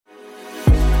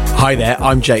Hi there,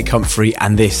 I'm Jake Humphrey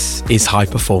and this is High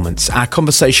Performance, our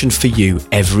conversation for you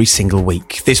every single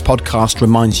week. This podcast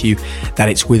reminds you that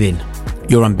it's within.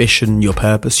 Your ambition, your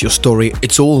purpose, your story,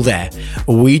 it's all there.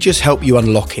 We just help you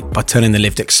unlock it by turning the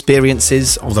lived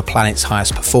experiences of the planet's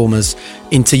highest performers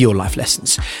into your life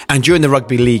lessons. And during the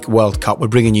Rugby League World Cup, we're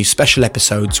bringing you special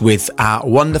episodes with our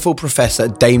wonderful Professor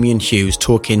Damien Hughes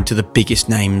talking to the biggest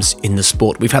names in the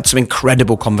sport. We've had some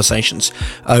incredible conversations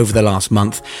over the last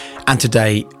month, and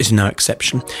today is no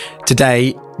exception.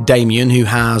 Today, Damien, who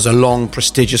has a long,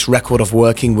 prestigious record of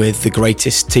working with the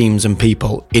greatest teams and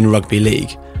people in rugby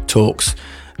league, talks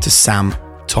to Sam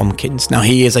Tomkins. Now,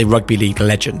 he is a rugby league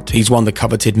legend. He's won the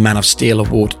coveted Man of Steel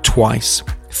award twice,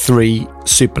 3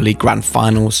 Super League grand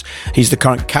finals. He's the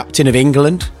current captain of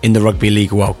England in the Rugby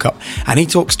League World Cup, and he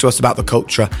talks to us about the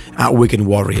culture at Wigan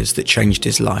Warriors that changed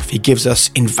his life. He gives us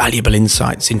invaluable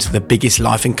insights into the biggest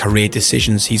life and career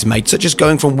decisions he's made, such as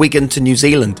going from Wigan to New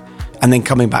Zealand and then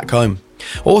coming back home.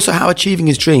 Also, how achieving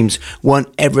his dreams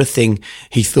weren't everything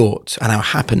he thought, and how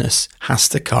happiness has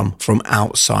to come from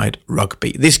outside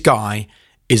rugby. This guy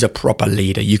is a proper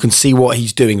leader. You can see what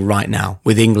he's doing right now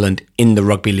with England in the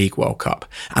Rugby League World Cup,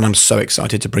 and I'm so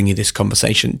excited to bring you this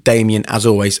conversation. Damien, as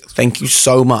always, thank you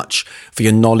so much for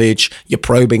your knowledge, your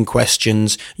probing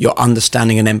questions, your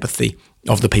understanding and empathy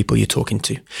of the people you're talking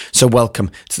to. So welcome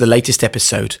to the latest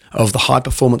episode of the High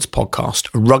Performance Podcast,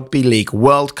 Rugby League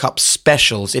World Cup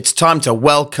Specials. It's time to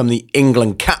welcome the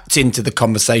England captain to the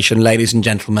conversation, ladies and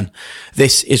gentlemen.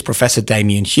 This is Professor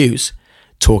Damien Hughes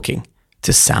talking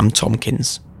to Sam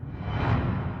Tomkins.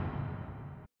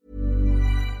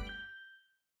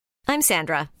 I'm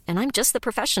Sandra, and I'm just the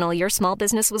professional your small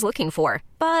business was looking for.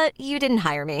 But you didn't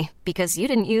hire me because you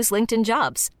didn't use LinkedIn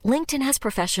Jobs. LinkedIn has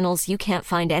professionals you can't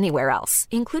find anywhere else,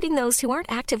 including those who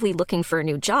aren't actively looking for a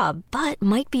new job, but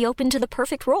might be open to the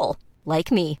perfect role,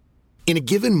 like me. In a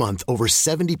given month, over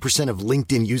 70% of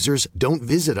LinkedIn users don't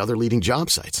visit other leading job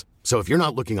sites. So if you're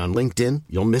not looking on LinkedIn,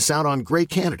 you'll miss out on great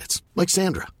candidates like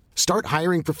Sandra. Start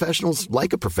hiring professionals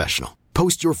like a professional.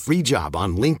 Post your free job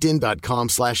on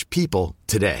linkedin.com/people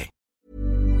today.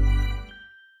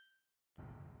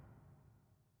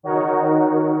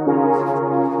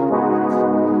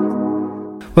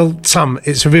 Well, Sam,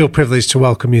 it's a real privilege to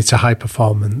welcome you to High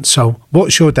Performance. So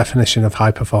what's your definition of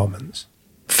high performance?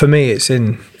 For me, it's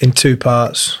in 2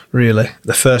 parts, really.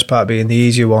 The first part being the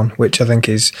easier one, which I think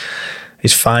is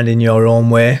finding your own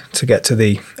way to get to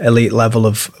the elite level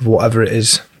of whatever it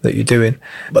is that you're doing.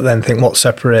 But then I think what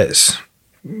separates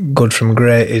good from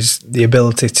great is the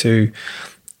ability to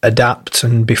adapt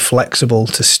and be flexible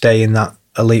to stay in that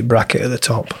elite bracket at the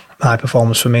top. High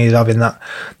performance for me is having that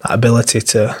ability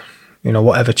to,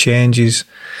 whatever changes,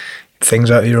 things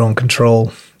out of your own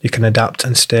control, you can adapt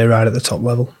and stay right at the top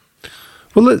level.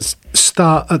 Well, let's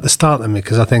start at the start then,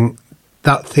 because I think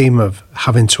that theme of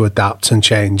having to adapt and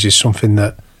change is something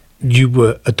that you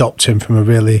were adopting from a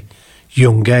really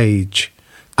young age.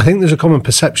 I think there's a common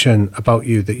perception about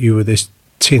you that you were this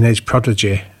teenage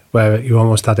prodigy where you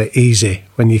almost had it easy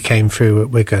when you came through at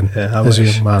Wigan as a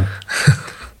young man.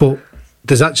 But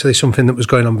there's actually something that was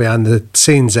going on behind the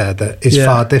scenes there that is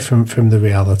far different from the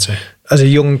reality. As a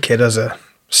young kid, as a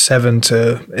 7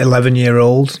 to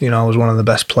 11-year-old, I was one of the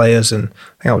best players, and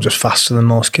I think I was just faster than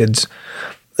most kids.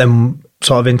 Then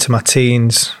sort of into my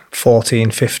teens,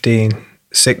 14, 15,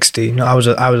 16, I was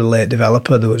a late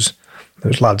developer. There was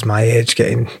lads my age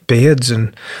getting beards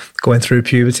and going through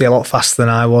puberty a lot faster than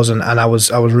I was, and I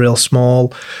was real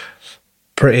small,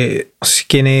 pretty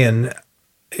skinny, and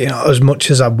as much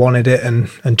as I wanted it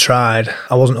and tried,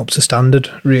 I wasn't up to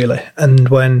standard, really. And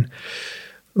when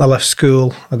I left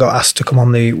school, I got asked to come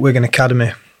on the Wigan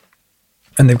Academy,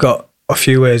 and they've got a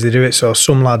few ways they do it. So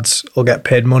some lads will get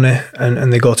paid money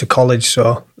and they go to college.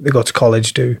 So they go to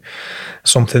college, do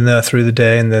something there through the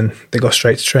day, and then they go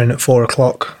straight to training at 4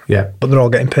 o'clock. Yeah. But they're all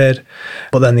getting paid.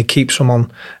 But then they keep some on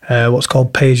what's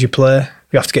called pay as you play.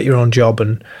 You have to get your own job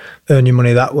and earn your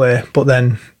money that way. But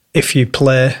then if you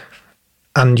play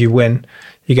and you win,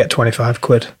 you get 25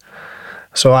 quid.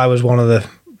 So I was one of the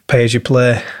pay as you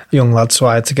play young lads, so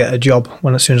I had to get a job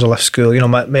as soon as I left school.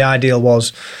 My ideal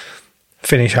was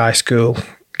finish high school,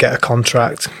 get a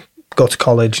contract, go to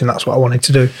college, and that's what I wanted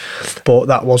to do. But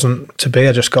that wasn't to be.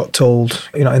 I just got told,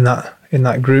 in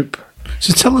that group.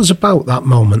 So tell us about that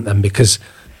moment then, because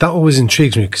that always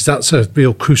intrigues me, because that's a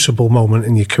real crucible moment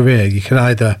in your career. You can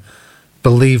either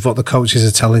believe what the coaches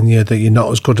are telling you, that you're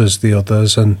not as good as the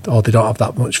others, or they don't have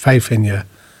that much faith in you,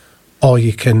 or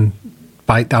you can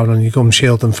bite down on your gum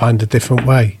shield and find a different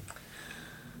way.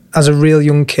 As a real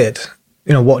young kid,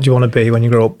 what do you want to be when you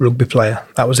grow up? Rugby player.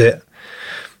 That was it.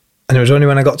 And it was only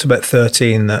when I got to about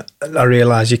 13 that I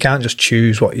realised you can't just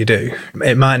choose what you do.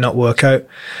 It might not work out.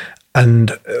 And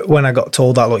when I got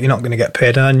told that, look, you're not going to get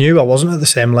paid, and I knew I wasn't at the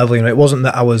same level. It wasn't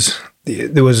that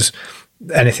there was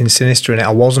anything sinister in it.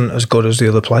 I wasn't as good as the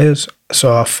other players.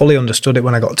 So I fully understood it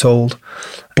when I got told.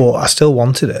 But I still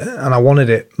wanted it, and I wanted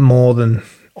it more than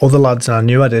other lads, and I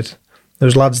knew I did. There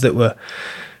was lads that were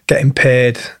getting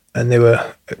paid, and they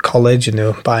were at college, and they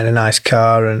were buying a nice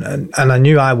car, and I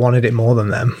knew I wanted it more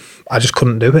than them. I just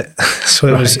couldn't do it. So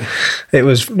it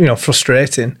was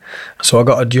frustrating. So I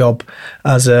got a job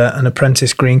as an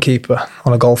apprentice greenkeeper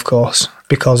on a golf course,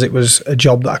 because it was a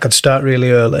job that I could start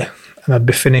really early and I'd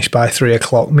be finished by 3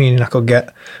 o'clock, meaning I could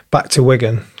get back to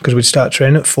Wigan, because we'd start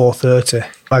training at 4:30.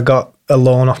 I got a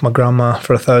loan off my grandma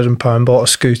for £1,000, bought a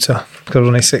scooter because I was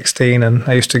only 16, and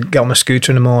I used to get on my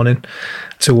scooter in the morning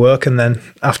to work, and then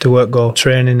after work go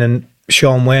training. And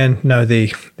Sean Wayne, now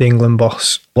the England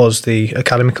boss, was the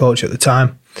academy coach at the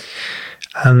time,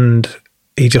 and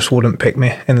he just wouldn't pick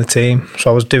me in the team. So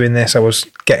I was doing this, I was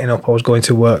getting up, I was going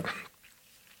to work.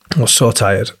 I was so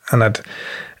tired, and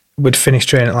we'd finish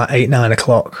training at like 8, 9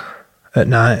 o'clock at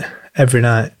night, every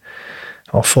night,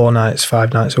 or 4 nights,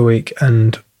 5 nights a week,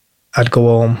 and I'd go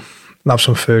home, have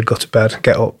some food, go to bed,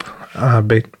 get up, and I'd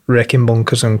be raking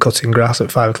bunkers and cutting grass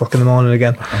at 5 o'clock in the morning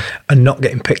again, and not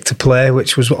getting picked to play,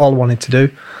 which was all I wanted to do.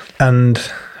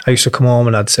 And I used to come home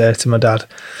and I'd say to my dad,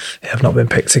 I've not been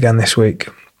picked again this week.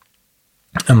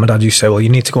 And my dad used to say, well, you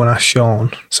need to go and ask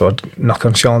Sean. So I'd knock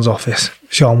on Sean's office.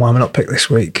 Sean, why am I not picked this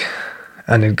week?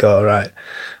 And he'd go, right.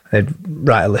 They'd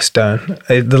write a list down.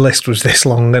 The list was this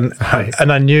long, and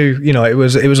I knew, it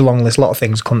was a long list. A lot of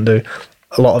things I couldn't do.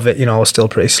 A lot of it, I was still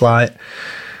pretty slight.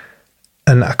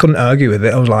 And I couldn't argue with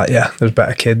it. I was like, yeah, there's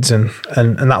better kids. And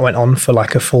that went on for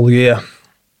like a full year.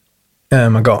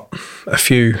 I got a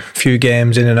few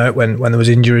games in and out when there was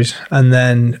injuries. And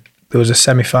then there was a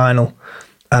semi-final,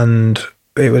 and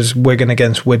it was Wigan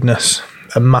against Widnes.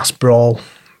 A mass brawl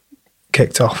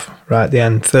kicked off right at the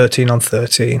end,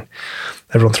 13-on-13.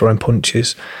 Everyone throwing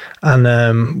punches.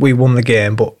 And we won the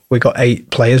game, but we got 8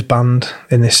 players banned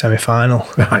in this semi-final.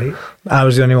 Right. I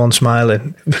was the only one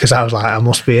smiling, because I was like, I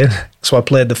must be in. So I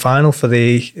played the final for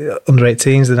the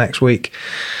under-18s the next week.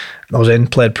 I was in,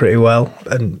 played pretty well,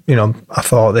 and I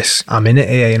thought, I'm in it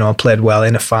here. I played well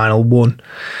in a final, won.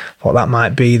 Thought that might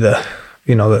be the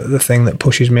thing that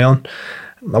pushes me on.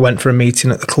 I went for a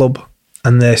meeting at the club,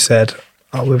 and they said,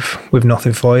 we've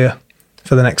nothing for you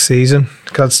for the next season,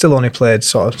 because I'd still only played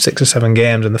sort of 6 or 7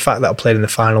 games, and the fact that I played in the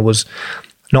final was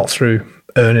not through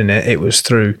earning it; it was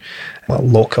through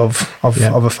luck of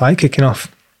a fight kicking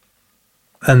off.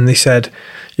 And they said,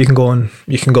 you can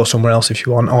go somewhere else if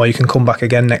you want, or you can come back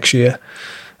again next year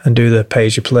and do the pay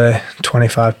as you play,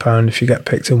 £25 if you get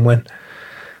picked and win.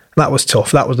 That was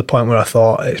tough. That was the point where I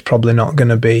thought it's probably not going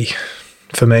to be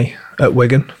for me at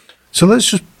Wigan. So let's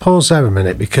just pause there a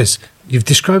minute, because you've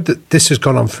described that this has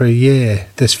gone on for a year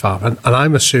this far, and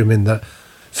I'm assuming that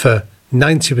for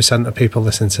 90% of people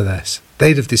listening to this,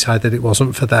 they'd have decided it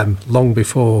wasn't for them long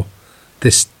before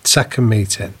this second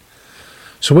meeting.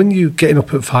 So when you're getting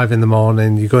up at 5 in the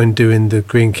morning, you're going doing the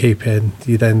greenkeeping,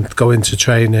 you then go into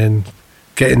training,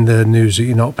 getting the news that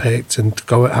you're not picked, and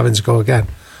having to go again.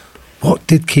 What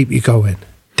did keep you going?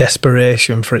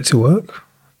 Desperation for it to work.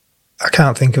 I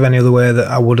can't think of any other way that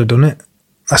I would have done it.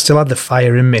 I still had the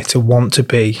fire in me to want to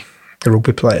be a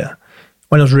rugby player.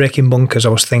 When I was raking bunkers, I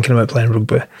was thinking about playing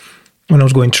rugby. When I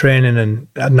was going training and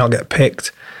I'd not get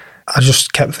picked, I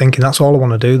just kept thinking, that's all I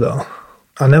want to do though.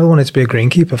 I never wanted to be a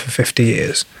greenkeeper for 50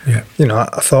 years. Yeah.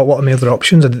 I thought, what are my other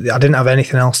options? I didn't have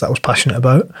anything else that I was passionate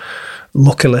about,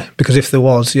 luckily, because if there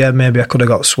was, maybe I could have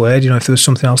got swayed, if there was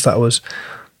something else that I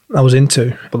was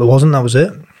into. But there wasn't, that was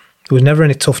it. There was never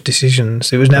any tough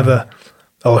decisions. It was never,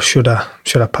 should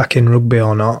I pack in rugby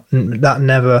or not? That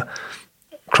never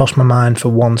crossed my mind for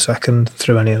 1 second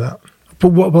through any of that. But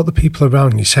what about the people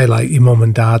around you? Say like your mum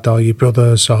and dad or your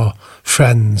brothers or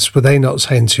friends. Were they not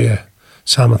saying to you,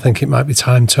 Sam, I think it might be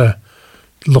time to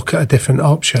look at a different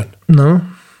option? No.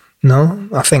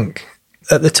 I think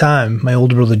at the time, my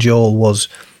older brother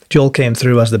Joel came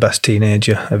through as the best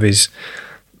teenager of his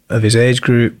age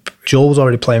group. Joel was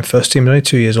already playing first team. He was only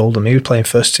 2 years older than me. He was playing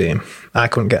first team. I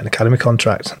couldn't get an academy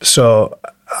contract. So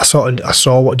I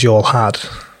saw what Joel had,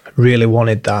 really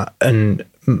wanted that. And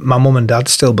my mum and dad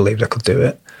still believed I could do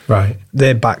it. Right.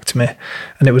 They backed me.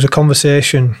 And it was a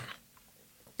conversation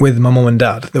with my mum and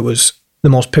dad that was the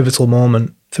most pivotal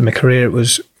moment for my career. It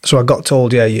was, so I got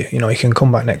told, you can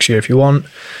come back next year if you want,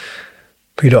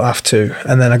 but you don't have to.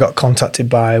 And then I got contacted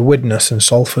by Widnes and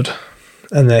Salford.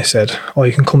 And they said, "Oh,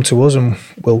 you can come to us and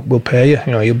we'll pay you.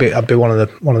 You know, I'd be one of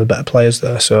the better players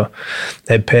there." So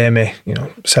they'd pay me,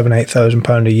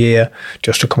 £7,000-8,000 a year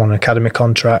just to come on an academy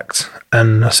contract.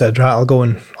 And I said, "Right, I'll go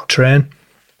and I'll train."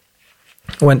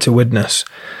 I went to Widnes,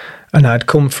 and I'd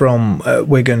come from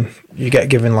Wigan. You get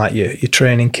given like your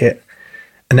training kit,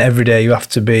 and every day you have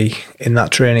to be in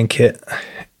that training kit.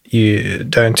 You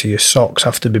down to your socks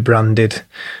have to be branded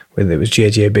with, it was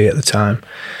JJB at the time.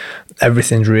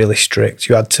 Everything's really strict.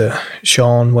 You had to,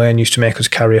 Sean Wayne used to make us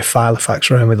carry a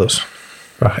Filofax around with us.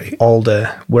 Right. All day.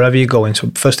 Wherever you're going.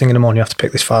 So first thing in the morning you have to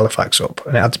pick this Filofax up,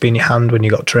 and it had to be in your hand when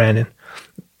you got training.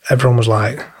 Everyone was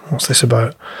like, "What's this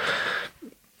about?"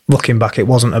 Looking back, it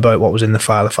wasn't about what was in the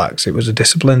Filofax. It was a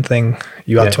discipline thing.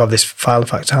 You had to have this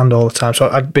Filofax to hand all the time. So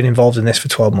I'd been involved in this for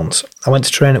 12 months. I went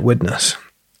to train at Widnes,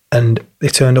 and they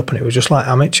turned up and it was just like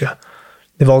amateur.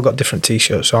 They've all got different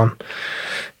T-shirts on,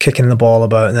 kicking the ball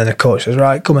about, and then the coach says,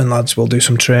 "Right, come in lads, we'll do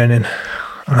some training."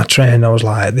 And I trained, I was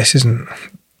like, this isn't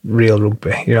real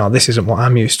rugby. This isn't what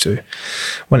I'm used to.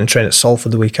 Went and trained at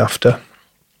Salford the week after.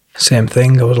 Same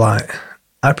thing. I was like,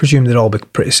 I presume they'd all be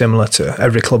pretty similar to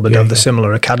every club would have the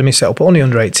similar academy setup, only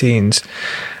under 18s,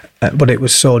 but it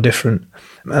was so different.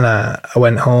 And I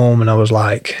went home and I was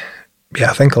like, yeah,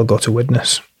 I think I'll go to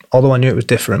Widnes. Although I knew it was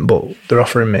different, but they're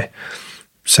offering me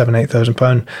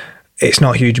 £7,000-8,000. It's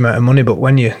not a huge amount of money, but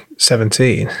when you're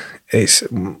 17,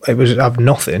 it was have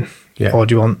nothing. Yeah. Or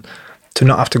do you want to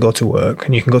not have to go to work,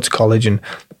 and you can go to college and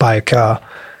buy a car?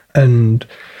 And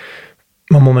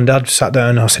my mum and dad sat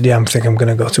down and I said, "Yeah, I think I'm going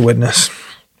to go to Widnes."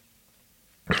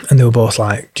 And they were both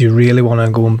like, "Do you really want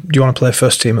to go? Do you want to play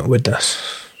first team at Widnes?"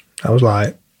 I was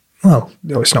like, "Well,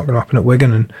 it's not going to happen at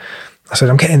Wigan." And I said,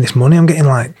 "I'm getting this money. I'm getting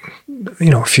like,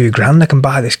 a few grand. I can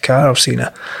buy this car. I've seen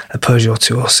a Peugeot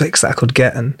 206 that I could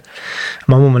get." And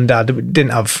my mum and dad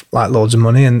didn't have like loads of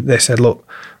money, and they said, "Look,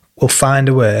 we'll find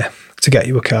a way to get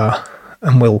you a car,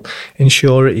 and we'll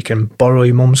insure it. You can borrow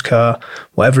your mum's car,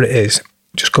 whatever it is.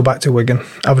 Just go back to Wigan,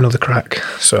 have another crack."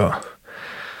 So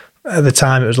at the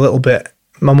time, it was a little bit.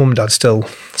 My mum and dad still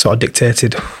sort of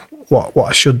dictated what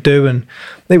I should do, and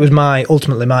it was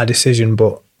ultimately my decision.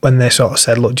 But when they sort of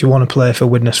said, "Look, do you want to play for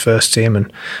Widnes first team?"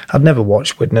 And I'd never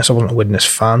watched Widnes. I wasn't a Widnes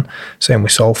fan. Same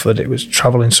with Salford. It was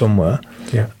travelling somewhere.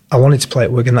 Yeah. I wanted to play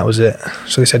at Wigan. That was it.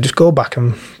 So they said, "Just go back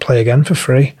and play again for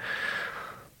free."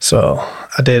 So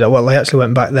I did. Well, I actually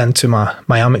went back then to my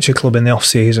amateur club in the off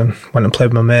season. Went and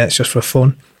played with my mates just for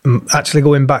fun. And actually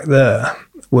going back there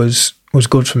was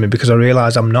good for me, because I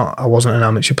realised I wasn't an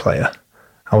amateur player.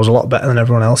 I was a lot better than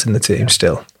everyone else in the team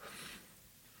still.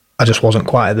 I just wasn't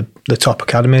quite at the top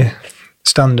academy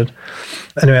standard.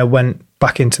 Anyway, I went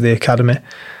back into the academy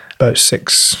about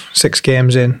six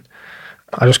games in.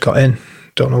 I just got in.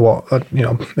 Don't know what,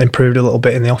 improved a little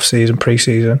bit in the off season,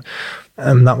 pre-season,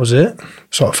 and that was it.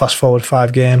 Sort of fast forward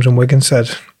 5 games, and Wigan said,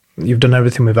 "You've done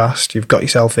everything we've asked. You've got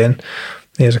yourself in.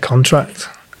 Here's a contract."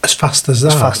 As fast as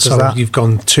that? As fast as that. You've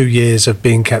gone 2 years of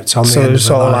being kept on the end So it was of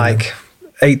the sort of line. like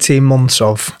 18 months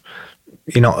of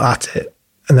you're not at it,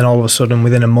 and then all of a sudden,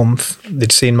 within a month,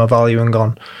 they'd seen my value and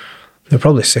gone, they're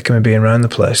probably sick of me being around the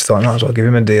place. Thought I might as well give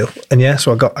him a deal. And yeah,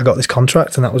 so I got this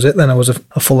contract, and that was it. Then I was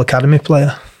a full academy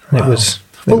player, and Wow. it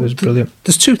was brilliant.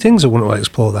 There's 2 things I want to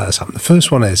explore there, Sam. The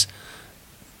first one is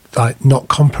like not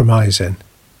compromising,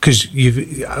 because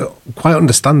you've quite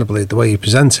understandably the way you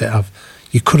present it,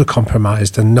 you could have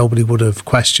compromised and nobody would have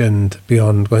questioned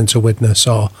beyond going to Widnes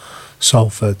or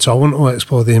Salford. So I want to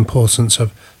explore the importance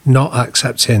of not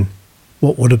accepting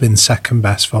what would have been second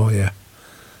best for you.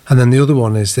 And then the other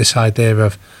one is this idea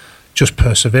of just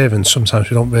perseverance. Sometimes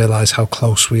we don't realise how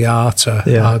close we are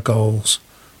to our goals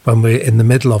when we're in the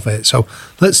middle of it. So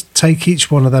let's take each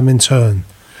one of them in turn.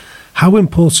 How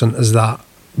important is that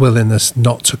willingness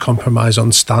not to compromise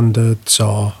on standards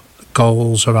or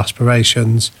goals or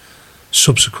aspirations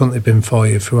subsequently been for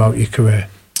you throughout your career?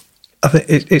 I think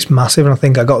it's massive, and I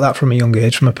think I got that from a young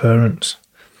age from my parents.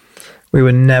 We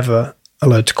were never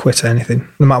allowed to quit anything.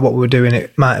 No matter what we were doing,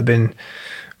 it might have been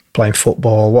playing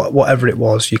football, whatever it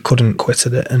was, you couldn't quit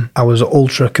at it. And I was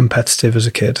ultra competitive as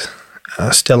a kid.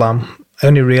 I still am. I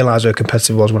only realised how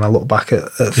competitive I was when I look back at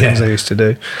things I used to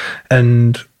do.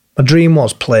 And my dream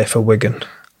was play for Wigan.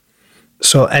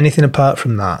 So anything apart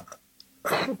from that,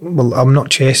 well, I'm not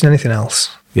chasing anything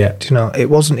else. Yeah. It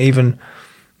wasn't even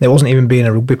being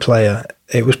a rugby player.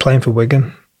 It was playing for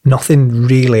Wigan. Nothing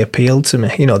really appealed to me.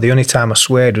 The only time I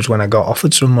swayed was when I got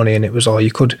offered some money, and it was,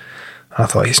 you could. And I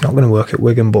thought, it's not going to work at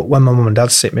Wigan. But when my mum and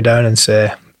dad sit me down and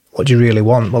say, "What do you really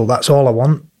want?" Well, that's all I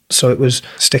want. So it was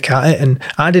stick at it. And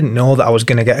I didn't know that I was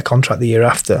going to get a contract the year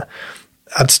after.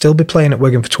 I'd still be playing at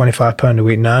Wigan for £25 a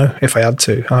week now if I had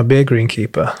to. And I'd be a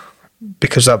greenkeeper.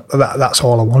 because that's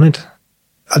all I wanted.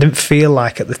 I didn't feel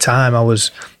like at the time I was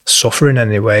suffering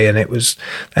anyway, and it was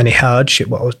any hardship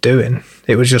what I was doing.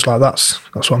 It was just like, that's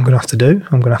what I'm going to have to do.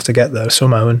 I'm going to have to get there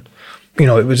somehow. And you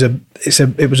know, it was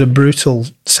a brutal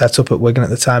setup at Wigan at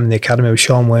the time in the academy with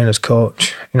Sean Wayne as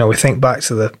coach. You know, we think back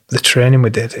to the training we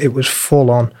did. It was full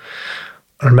on.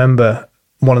 I remember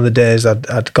one of the days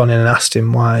I'd gone in and asked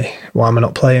him why am I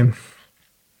not playing,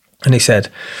 and he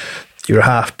said, "You're a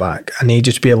half-back. I need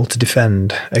you to be able to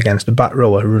defend against a back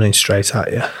rower running straight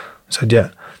at you." I said, "Yeah."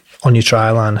 "On your try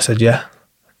line?" I said, "Yeah."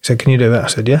 He said, "Can you do it?" I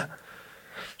said, "Yeah."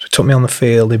 So he took me on the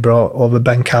field. He brought over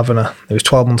Ben Kavanagh. He was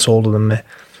 12 months older than me,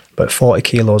 about 40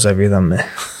 kilos heavier than me.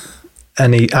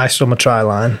 And I stood on my try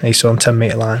line. He stood on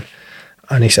 10-metre line.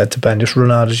 And he said to Ben, "Just run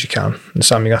hard as you can. And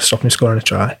Sam, you have to stop me scoring a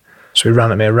try." So he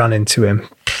ran at me. I ran into him,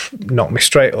 knocked me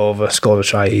straight over, scored a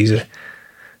try easy.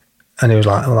 And he was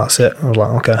like, "Oh, that's it." I was like,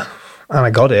 "Okay." And I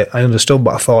got it. I understood,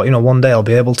 but I thought, you know, one day I'll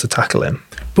be able to tackle him.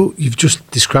 But you've just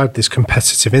described this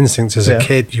competitive instinct as a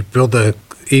kid. Your brother,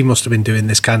 he must have been doing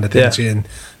this kind of thing to you in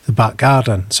the back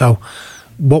garden. So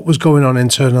what was going on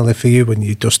internally for you when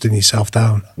you're dusting yourself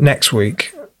down? Next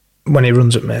week, when he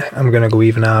runs at me, I'm going to go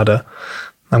even harder.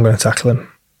 I'm going to tackle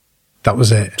him. That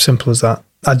was it? Simple as that.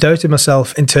 I doubted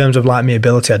myself in terms of like my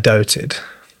ability. I doubted.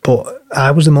 But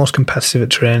I was the most competitive at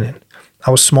training. I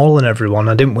was smaller than everyone.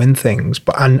 I didn't win things,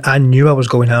 but I knew I was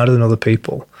going harder than other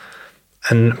people.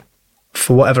 And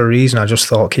for whatever reason, I just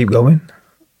thought, keep going.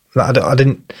 I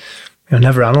didn't, you know,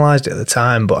 never analysed it at the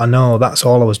time, but I know that's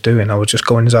all I was doing. I was just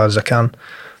going as hard as I can,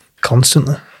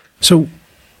 constantly. So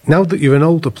now that you're an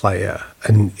older player,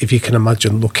 and if you can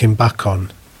imagine looking back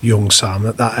on young Sam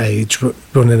at that age,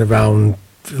 running around,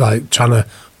 like trying to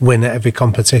win at every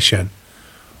competition,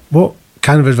 what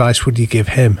kind of advice would you give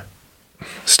him?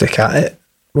 Stick at it.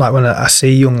 Like when I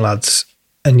see young lads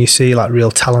and you see like real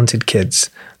talented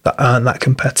kids that aren't that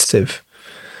competitive,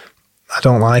 I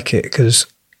don't like it, because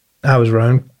I was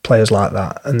around players like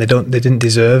that and they didn't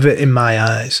deserve it in my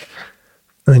eyes.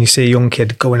 And then you see a young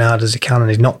kid going hard as he can and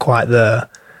he's not quite there.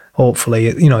 Hopefully,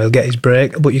 you know, he'll get his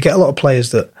break. But you get a lot of players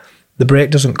that the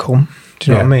break doesn't come. Do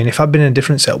you know what I mean? If I'd been in a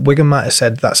different setup, Wigan might have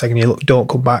said that second year, "Look, don't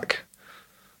come back.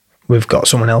 We've got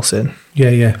someone else in."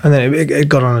 Yeah. And then it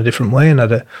got on a different way, and I'd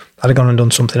have gone and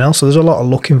done something else. So there's a lot of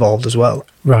luck involved as well.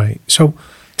 Right. So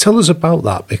tell us about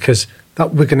that, because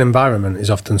that Wigan environment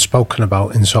is often spoken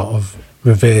about in sort of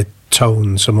revered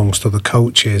tones amongst other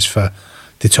coaches.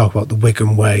 They talk about the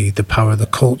Wigan way, the power of the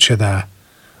culture there.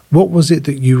 What was it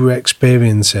that you were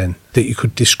experiencing that you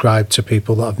could describe to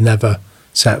people that have never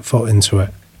set foot into it?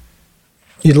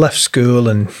 You'd left school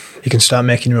and you can start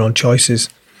making your own choices.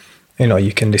 You know,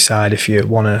 you can decide if you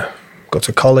want to go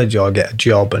to college or get a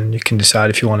job, and you can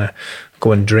decide if you want to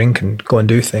go and drink and go and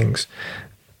do things.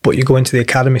 But you go into the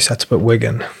academy set up at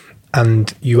Wigan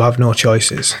and you have no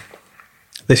choices.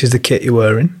 This is the kit you're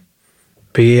wearing.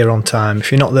 Be here on time.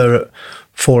 If you're not there at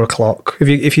 4 o'clock,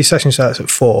 if your session starts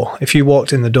at 4, if you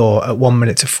walked in the door at 1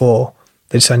 minute to 4,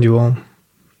 they'd send you home.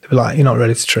 They'd be like, "You're not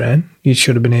ready to train. You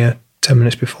should have been here 10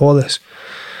 minutes before this."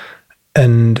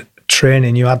 And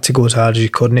training, you had to go as hard as you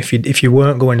could, and if you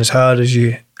weren't going as hard as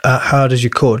you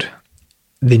could,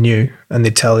 they knew and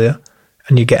they'd tell you,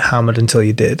 and you'd get hammered until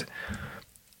you did,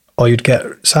 or you'd get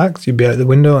sacked. You'd be out the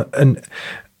window. And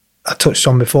I touched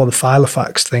on before the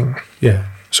Filofax thing. Yeah.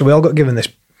 So we all got given this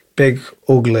big,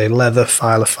 ugly leather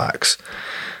Filofax,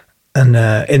 and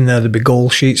in there there'd be goal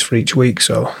sheets for each week.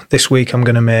 So this week I'm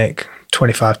going to make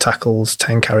 25 tackles,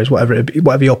 10 carries,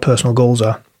 whatever your personal goals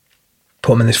are.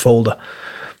 Put them in this folder.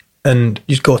 And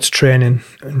you'd go to training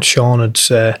and Sean would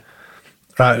say,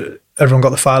 "Right, everyone got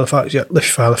the Filofax? Yeah,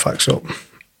 lift your Filofax up."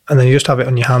 And then you just have it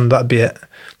on your hand, that'd be it.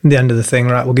 At the end of the thing,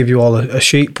 "Right, we'll give you all a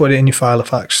sheet, put it in your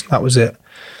Filofax." That was it.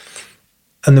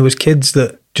 And there was kids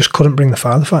that just couldn't bring the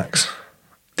Filofax.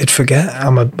 They'd forget,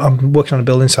 I'm working on a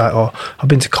building site, or I've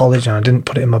been to college and I didn't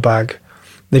put it in my bag.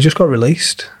 They just got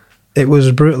released. It was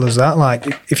as brutal as that. Like,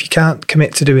 if you can't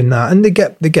commit to doing that, and they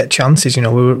get chances, you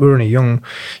know, we were only young,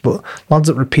 but lads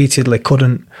that repeatedly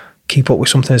couldn't keep up with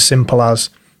something as simple as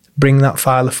bring that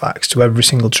Filofax to every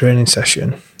single training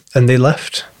session, and they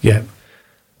left. Yeah.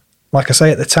 Like I say,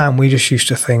 at the time, we just used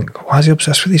to think, why is he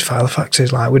obsessed with these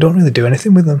Filofaxes? Like, we don't really do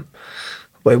anything with them.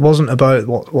 But it wasn't about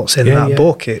what's in that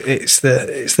book. It's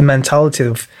the mentality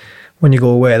of when you go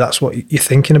away, that's what you're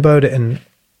thinking about it, and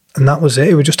that was it.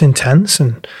 It was just intense,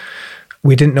 and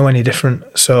we didn't know any different.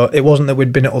 So it wasn't that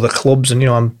we'd been at other clubs, and you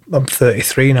know, I'm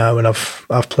 33 now, and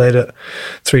I've played at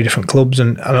 3 different clubs,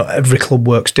 and I know every club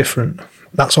works different.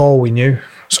 That's all we knew,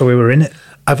 so we were in it.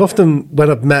 I've often,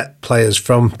 when I've met players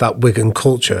from that Wigan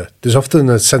culture, there's often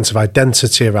a sense of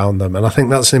identity around them. And I think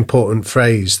that's an important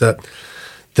phrase, that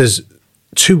there's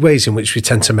two ways in which we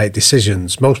tend to make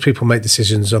decisions. Most people make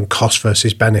decisions on cost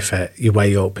versus benefit. You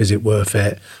weigh up, is it worth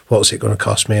it? What's it going to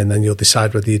cost me? And then you'll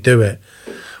decide whether you do it.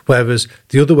 Whereas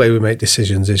the other way we make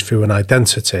decisions is through an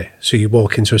identity. So you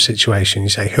walk into a situation, you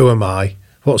say, who am I?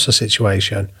 What's the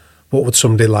situation? What would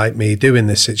somebody like me do in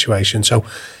this situation? So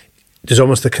there's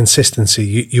almost a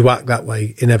consistency. You act that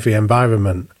way in every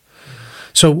environment.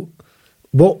 So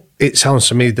what it sounds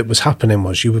to me that was happening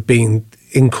was you were being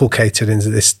inculcated into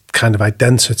this kind of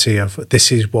identity of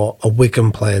this is what a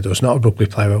Wigan player does, not a rugby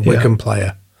player, a Wigan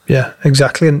player. Yeah,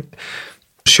 exactly. And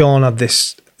Sean had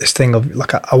this thing of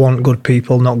like, I want good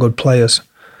people, not good players.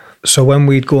 So when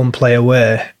we'd go and play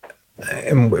away,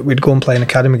 and we'd go and play an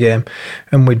academy game,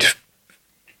 and we'd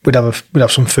have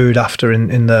some food after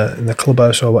in the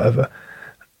clubhouse or whatever,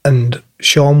 and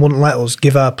Sean wouldn't let us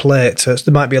give our plates. So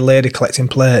there might be a lady collecting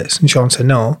plates, and Sean said,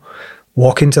 no,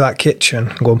 walk into that kitchen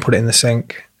and go and put it in the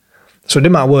sink. So it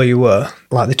didn't matter where you were,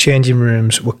 like the changing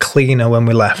rooms were cleaner when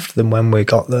we left than when we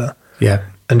got there. Yeah.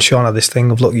 And Sean had this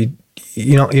thing of, look,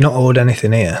 you're not owed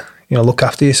anything here. Look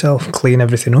after yourself, clean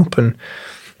everything up, and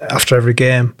after every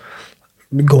game,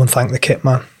 go and thank the kit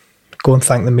man, go and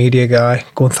thank the media guy,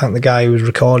 go and thank the guy who was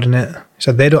recording it. He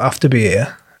said they don't have to be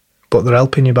here, but they're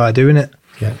helping you by doing it.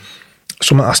 Yeah.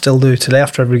 Something I still do today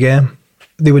after every game.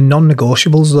 They were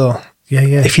non-negotiables though. Yeah,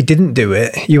 yeah. If you didn't do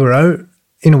it, you were out.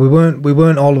 We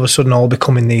weren't all of a sudden all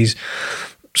becoming these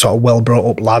sort of well brought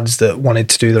up lads that wanted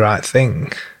to do the right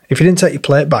thing. If you didn't take your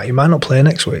plate back, you might not play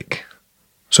next week.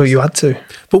 So you had to.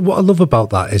 But what I love about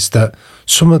that is that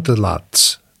some of the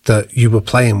lads that you were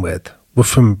playing with were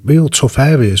from real tough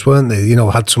areas, weren't they?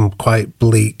 Had some quite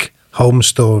bleak home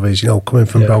stories, coming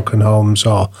from broken homes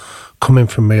or coming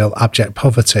from real abject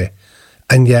poverty.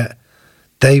 And yet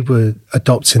they were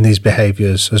adopting these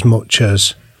behaviours as much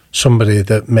as somebody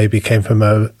that maybe came from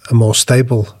a more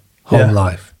stable home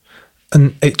life.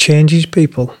 And it changes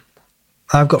people.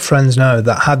 I've got friends now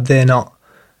that had they not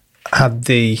had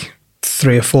the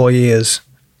 3 or 4 years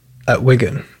at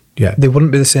Wigan, they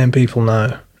wouldn't be the same people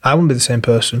now. I wouldn't be the same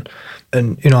person.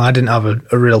 And, I didn't have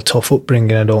a real tough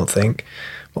upbringing, I don't think.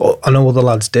 But I know other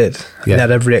lads did. And they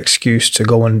had every excuse to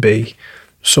go and be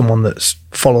someone that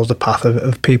follows the path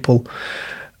of people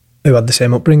who had the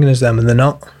same upbringing as them, and they're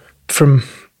not. From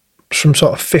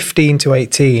sort of 15 to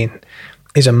 18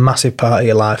 is a massive part of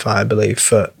your life, I believe,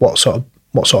 for what sort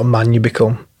of man you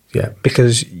become. Yeah.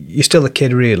 Because you're still a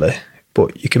kid, really,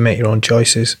 but you can make your own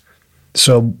choices.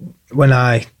 So when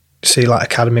I see like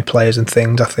academy players and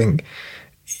things, I think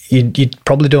you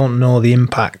probably don't know the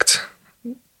impact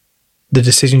the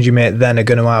decisions you make then are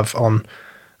going to have on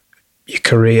your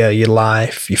career, your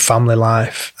life, your family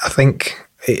life. I think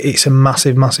it's a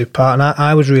massive, massive part. And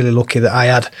I was really lucky that I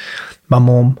had my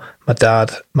mum, my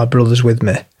dad, my brothers with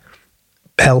me,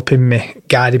 helping me,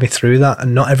 guiding me through that.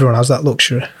 And not everyone has that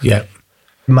luxury. Yeah.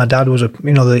 My dad was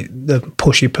the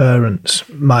pushy parents.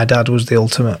 My dad was the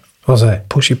ultimate. Was he?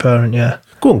 Pushy parent, yeah.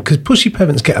 Go on, because pushy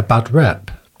parents get a bad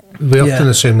rep. We often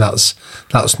assume that's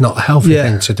not a healthy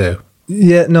thing to do.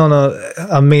 Yeah, no,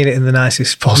 I mean it in the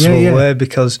nicest possible way,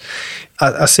 because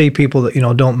I see people that,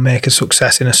 don't make a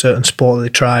success in a certain sport that they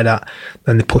tried at,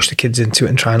 then they push the kids into it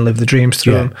and try and live the dreams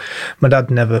through them. My dad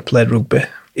never played rugby.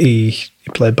 He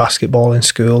played basketball in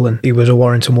school, and he was a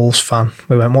Warrington Wolves fan.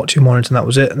 We went watching Warrington, that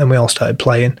was it, and then we all started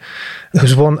playing. There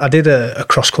was one, I did a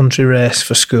cross-country race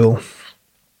for school,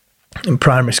 in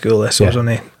primary school there, so I was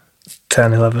only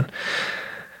 10, 11.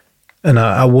 And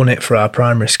I won it for our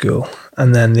primary school.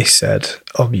 And then they said,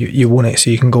 you won it,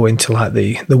 so you can go into like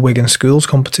the Wigan Schools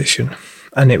competition.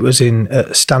 And it was in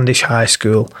Standish High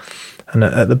School. And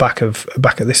at the back of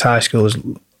this high school was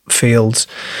fields.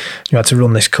 You had to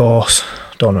run this course.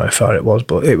 Don't know how far it was,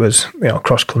 but it was,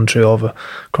 cross country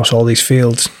across all these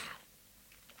fields.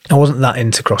 I wasn't that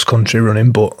into cross country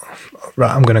running, but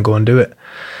right, I'm going to go and do it.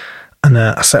 And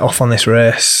I set off on this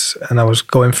race, and I was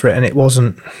going for it, and it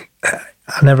wasn't.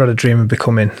 I never had a dream of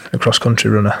becoming a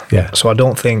cross-country runner. Yeah. So I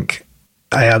don't think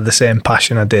I had the same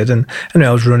passion I did. And anyway,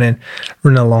 I was running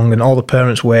along, and all the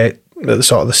parents wait at the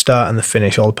sort of the start and the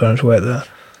finish, all the parents wait there.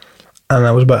 And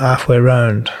I was about halfway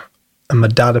round, and my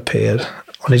dad appeared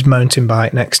on his mountain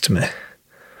bike next to me.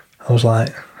 I was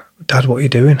like, Dad, what are you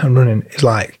doing? I'm running. He's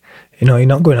like, you're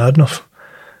not going hard enough.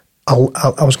 I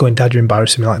was going, Dad, you're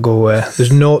embarrassing me, like, go away.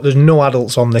 There's no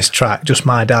adults on this track, just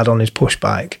my dad on his push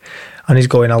bike. And he's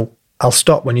going, I'll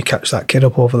stop when you catch that kid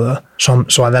up over there.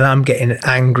 So then I'm getting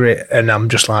angry, and I'm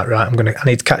just like, right, I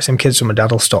need to catch them kids so my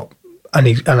dad will stop.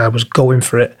 And I was going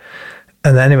for it.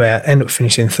 And then anyway, I ended up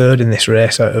finishing third in this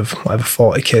race out of whatever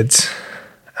 40 kids.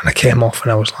 And I came off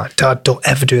and I was like, Dad, don't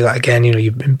ever do that again. You know,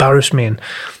 you've embarrassed me. And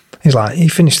he's like, you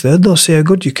finished third though, see how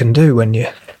good you can do when you...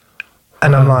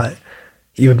 And I'm like,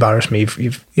 you embarrassed me.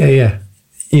 You've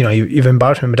You know, you've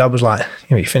embarrassed me. My dad was like,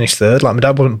 you know, you finished third. Like, my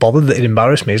dad wasn't bothered that he'd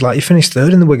embarrassed me. He's like, you finished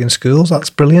third in the Wigan schools. That's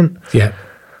brilliant. Yeah.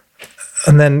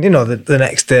 And then, you know, the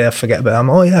next day I forget about it.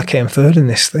 Oh, yeah, I came third in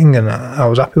this thing and I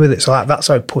was happy with it. So that's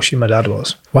how pushy my dad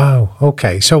was. Wow.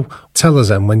 Okay. So tell us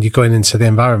then, when you're going into the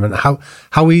environment,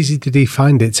 how easy did he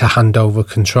find it to hand over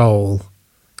control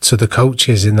to the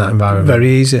coaches in that environment? Very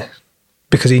easy.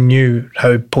 Because he knew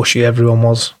how pushy everyone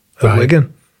was at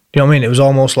Wigan. You know what I mean? It was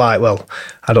almost like, well,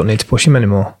 I don't need to push him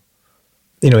anymore.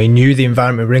 You know, he knew the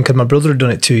environment we were in because my brother had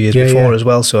done it 2 years before as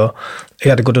well. So he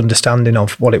had a good understanding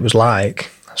of what it was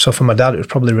like. So for my dad, it was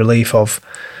probably relief of,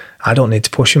 I don't need to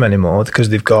push him anymore because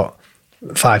they've got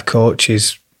 5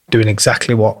 coaches doing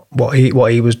exactly what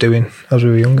he was doing as we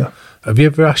were younger. Have you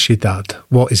ever asked your dad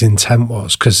what his intent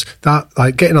was? Because that,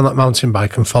 like, getting on that mountain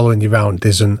bike and following you around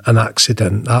isn't an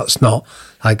accident. That's not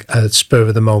like a spur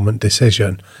of the moment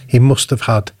decision. He must have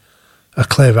had a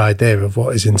clear idea of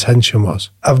what his intention was.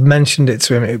 I've mentioned it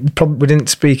to him. We didn't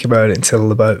speak about it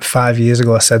until about 5 years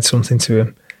ago. I said something to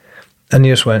him, and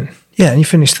he just went, "Yeah, and you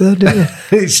finished third, didn't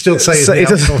you?" He's still saying so he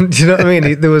doesn't. Do you know what I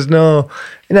mean? There was no.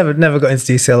 He never got into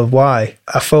detail of why.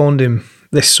 I phoned him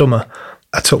this summer.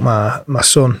 I took my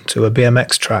son to a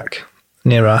BMX track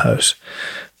near our house.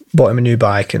 Bought him a new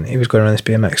bike, and he was going around this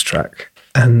BMX track.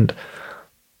 And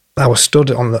I was stood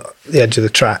on the edge of the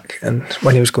track, and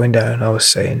when he was going down, I was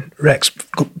saying, "Rex,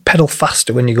 pedal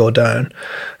faster when you go down."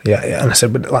 Yeah. And I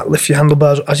said, "But like, lift your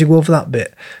handlebars as you go over that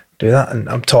bit. Do that." And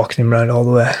I'm talking him around all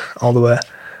the way.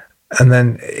 And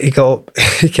then he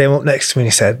came up next to me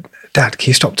and he said, "Dad, can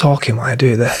you stop talking while I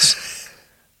do this?"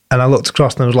 And I looked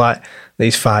across and I was like,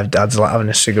 these 5 dads like having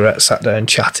a cigarette, sat down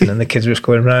chatting, and the kids were just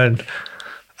going around.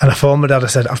 And I phoned my dad. I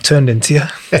said, "I've turned into you.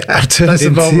 I've turned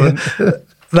into you."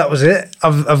 That was it.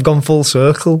 I've gone full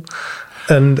circle.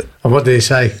 And what did he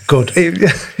say? Good. He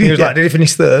was like, "Did he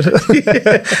finish third?"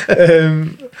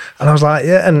 And I was like,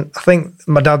 "Yeah." And I think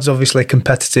my dad's obviously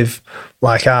competitive,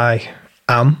 like I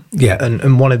am. Yeah.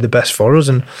 And wanted the best for us.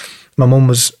 And my mum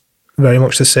was very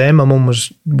much the same. My mum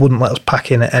wouldn't let us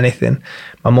pack in at anything.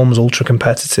 My mum was ultra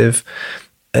competitive.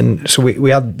 And so we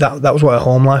had that was what our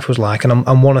home life was like. And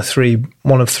I'm one of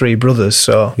three brothers,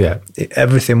 so yeah,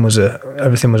 everything was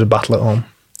a battle at home.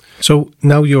 So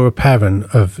now you're a parent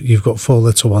you've got 4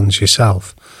 little ones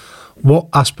yourself. What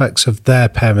aspects of their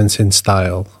parenting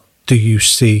style do you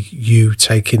see you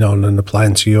taking on and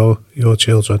applying to your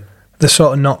children? They're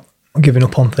sort of not giving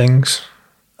up on things.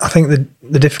 I think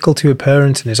the difficulty with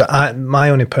parenting is my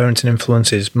only parenting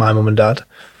influence is my mum and dad,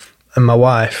 and my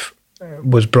wife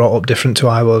was brought up different to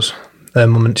I was.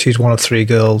 She's one of 3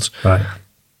 girls, right?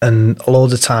 And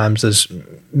loads of times there's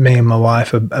me and my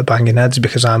wife are banging heads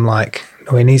because I'm like,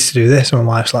 "No, he needs to do this," and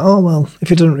my wife's like, "Oh well, if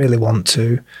he doesn't really want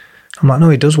to." I'm like, "No,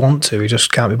 he does want to. He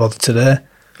just can't be bothered today."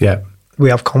 Yeah, we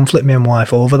have conflict, me and my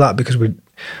wife, over that because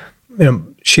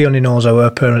she only knows how her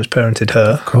parents parented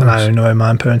her, and I only know how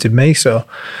mine parented me. So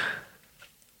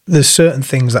there's certain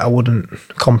things that I wouldn't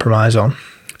compromise on,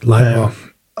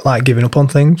 like giving up on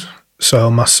things. So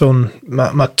my son,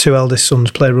 my 2 eldest sons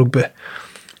play rugby.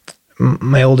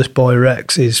 My oldest boy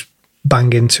Rex is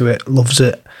bang into it, loves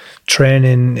it.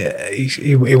 Training,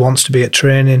 he wants to be at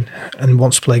training and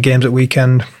wants to play games at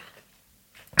weekend.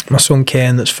 My son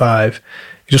Kane, that's 5,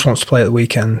 he just wants to play at the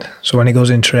weekend. So when he goes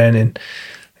in training,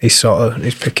 he's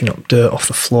picking up dirt off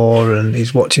the floor and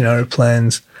he's watching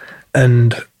aeroplanes.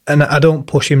 And I don't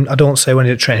push him. I don't say when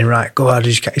he's at training, "Right, go hard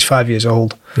as you can." He's 5 years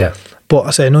old. Yeah. But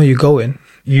I say, "No, you're going.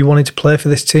 You wanted to play for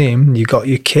this team. You got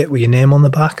your kit with your name on the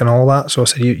back and all that." So I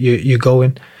said, you're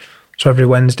going. So every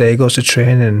Wednesday he goes to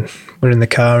training and we're in the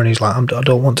car and he's like, "I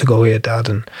don't want to go here, Dad.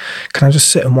 And can I just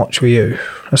sit and watch with you?"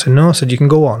 I said, "No." I said, "You can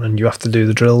go on and you have to do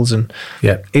the drills." And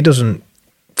he doesn't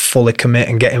fully commit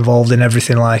and get involved in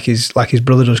everything like his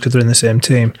brother does because they're in the same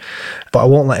team. But I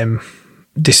won't let him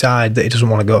decide that he doesn't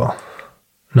want to go.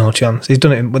 No chance. He's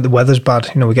done it when the weather's bad.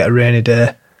 You know, we get a rainy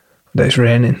day, that it's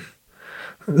raining.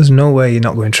 There's no way you're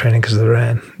not going training because of the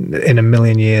rain. In a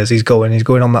million years, he's going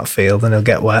on that field and he'll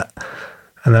get wet.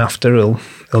 And then after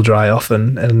he'll dry off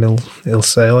and he'll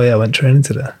say, "Oh yeah, I went training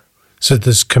today." So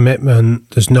there's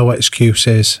commitment, there's no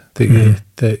excuses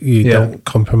that you don't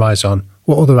compromise on.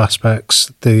 What other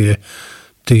aspects do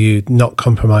you not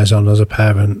compromise on as a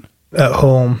parent? At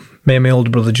home, me and my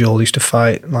older brother Joel used to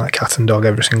fight like cat and dog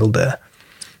every single day.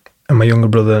 And my younger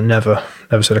brother never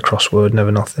said a cross word,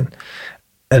 never nothing.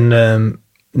 And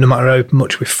no matter how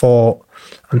much we fought,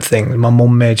 and things. My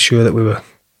mum made sure that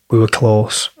we were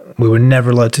close. We were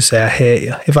never allowed to say I hate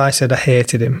you. If I said I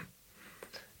hated him,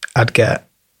 I'd get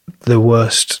the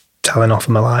worst telling off of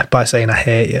my life by saying I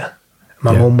hate you.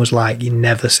 My mum was like, you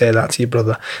never say that to your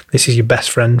brother. This is your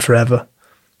best friend forever.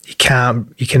 You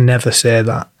can never say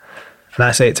that. And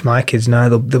I say it to my kids now,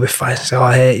 they'll be fighting and say, oh,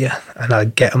 I hate you. And I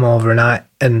get them over,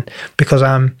 and because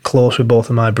I'm close with both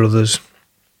of my brothers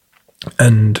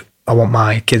and I want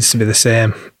my kids to be the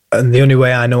same, and the only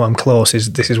way I know I'm close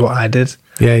is this is what I did.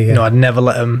 Yeah. You know, I'd never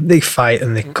let them, they fight,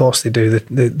 and of course they do,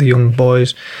 the young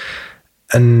boys.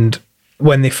 And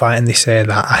when they fight and they say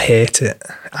that, I hate it.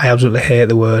 I absolutely hate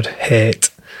the word hate.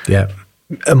 Yeah.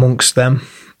 Amongst them.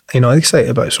 You know, they say it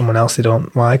about someone else they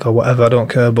don't like or whatever, I don't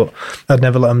care, but I'd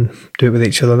never let them do it with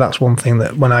each other. That's one thing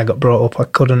that when I got brought up, I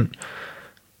couldn't.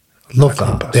 Love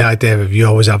that, the idea of you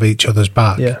always have each other's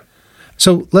back. Yeah.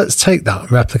 So let's take that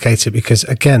and replicate it, because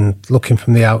again, looking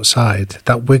from the outside,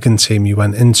 that Wigan team you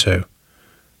went into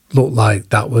looked like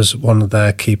that was one of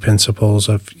their key principles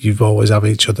of you've always have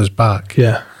each other's back.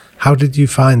 Yeah. How did you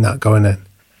find that going in?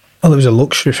 Well, it was a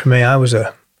luxury for me. I was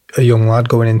a young lad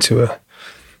going into a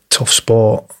tough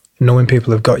sport. Knowing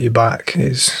people have got your back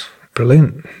is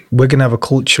brilliant. We're going to have a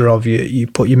culture of you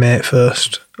put your mate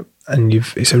first, and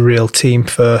it's a real team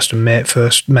first and mate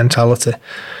first mentality,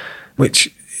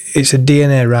 which it's a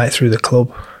DNA right through the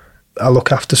club. I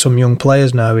look after some young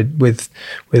players now with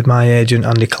my agent,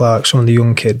 Andy Clark, some of the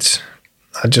young kids.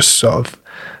 I just sort of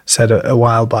said a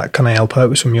while back, can I help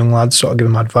out with some young lads, sort of give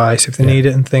them advice if they need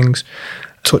it and things.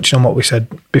 Touching on what we said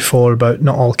before about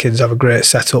not all kids have a great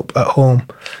setup at home.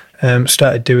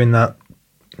 Started doing that,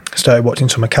 started watching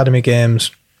some academy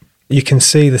games. You can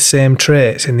see the same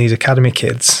traits in these academy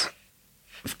kids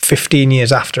 15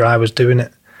 years after I was doing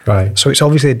it. Right. So it's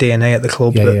obviously a DNA at the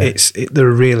club, they're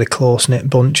a really close-knit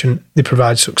bunch and they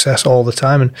provide success all the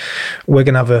time. And we're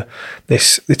going to have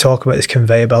they talk about this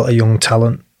conveyor belt of young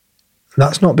talent.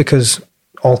 That's not because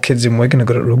all kids in Wigan are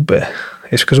good at rugby.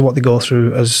 It's because of what they go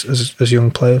through as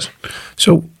young players.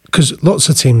 So, because lots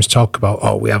of teams talk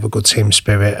about, we have a good team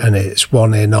spirit and it's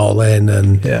one in, all in,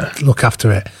 and look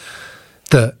after it.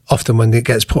 That often when it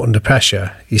gets put under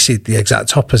pressure, you see the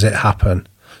exact opposite happen.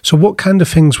 So what kind of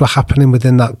things were happening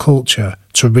within that culture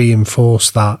to reinforce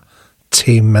that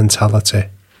team mentality?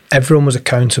 Everyone was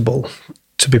accountable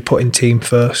to be putting team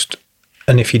first.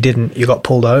 And if you didn't, you got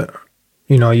pulled out.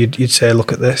 You know, you'd say,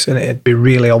 look at this, and it'd be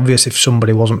really obvious if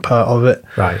somebody wasn't part of it.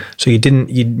 Right. So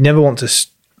you'd never want to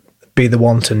be the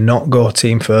one to not go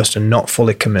team first and not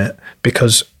fully commit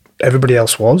because everybody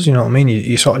else was, you know what I mean?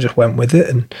 You sort of just went with it.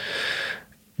 And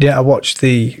yeah, I watched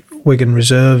the Wigan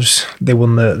reserves. They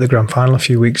won the grand final a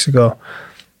few weeks ago,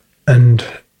 and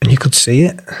you could see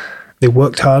it. They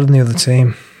worked hard on the other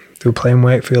team. They were playing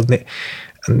Wakefield,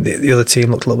 and the other team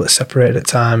looked a little bit separated at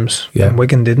times. Yeah. And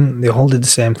Wigan didn't. They all did the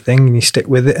same thing, and you stick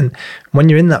with it. And when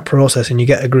you're in that process and you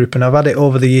get a group, and I've had it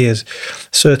over the years,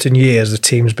 certain years the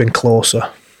team's been closer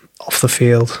off the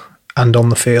field and on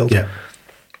the field. Yeah.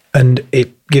 And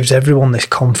it gives everyone this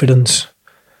confidence.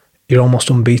 You're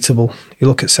almost unbeatable. You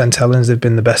look at St Helens, they've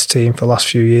been the best team for the last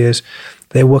few years.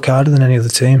 They work harder than any other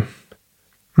team.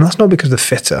 And that's not because they're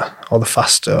fitter or they're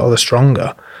faster or they're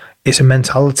stronger. It's a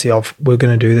mentality of, we're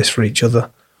going to do this for each other.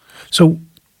 So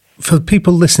for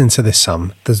people listening to this,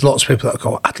 Sam, there's lots of people that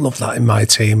go, I'd love that in my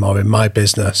team or in my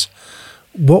business.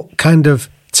 What kind of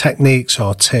techniques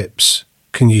or tips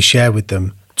can you share with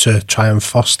them to try and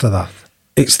foster that?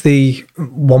 It's the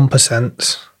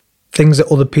 1%. Things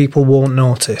that other people won't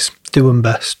notice, do them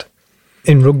best.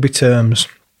 In rugby terms,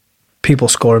 people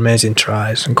score amazing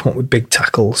tries and come up with big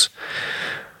tackles.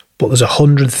 But there's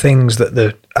 100 things that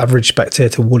the average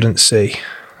spectator wouldn't see.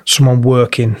 Someone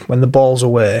working, when the ball's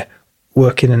away,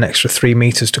 working an extra 3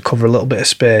 metres to cover a little bit of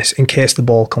space in case the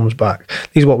ball comes back.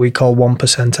 These are what we call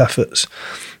 1% efforts.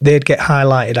 They'd get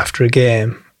highlighted after a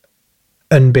game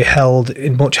and be held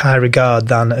in much higher regard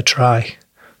than a try.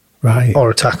 Right. Or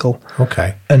a tackle.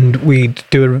 Okay. And we'd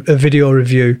do a video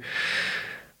review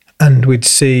and we'd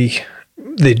see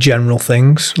the general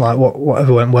things, like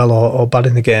whatever went well or bad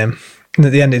in the game. And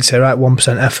at the end it'd say, right,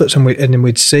 1% efforts, and then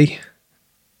we'd see.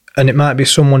 And it might be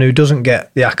someone who doesn't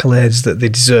get the accolades that they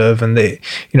deserve, and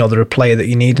they're a player that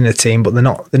you need in a team, but their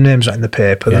name's not in the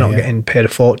paper, they're not getting paid a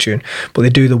fortune, but they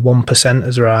do the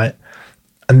 1%ers right.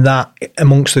 And that,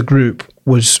 amongst the group,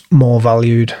 was more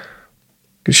valued.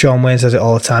 Sean Wayne says it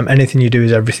all the time, anything you do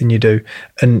is everything you do.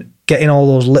 And getting all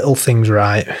those little things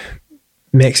right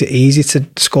makes it easy to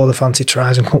score the fancy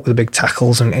tries and come up with the big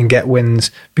tackles and get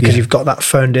wins, because you've got that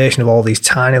foundation of all these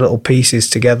tiny little pieces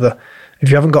together. If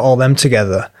you haven't got all them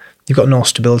together, you've got no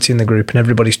stability in the group and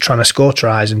everybody's trying to score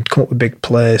tries and come up with big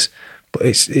plays. but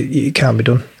it can't be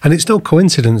done. And it's no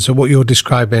coincidence that what you're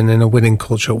describing in a winning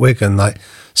culture at Wigan, like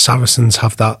Saracens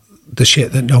have that, the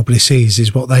shit that nobody sees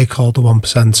is what they call the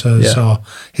 1%ers, or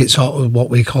it's all what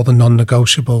we call the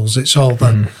non-negotiables. It's all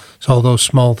it's all those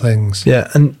small things.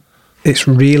 Yeah, and it's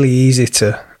really easy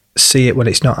to see it when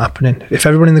it's not happening. If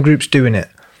everyone in the group's doing it,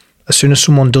 as soon as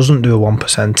someone doesn't do a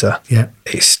 1%er,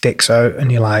 it sticks out, and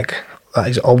you're like, that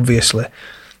is obviously.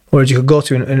 Whereas you could go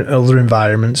to in other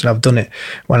environments, and I've done it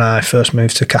when I first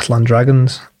moved to Catalan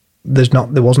Dragons.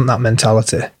 There wasn't that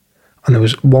mentality, and there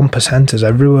was 1%ers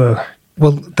everywhere.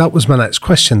 Well, that was my next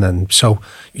question then. So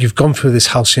you've gone through this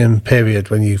halcyon period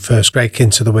when you first break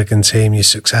into the Wigan team, you're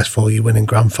successful, you're winning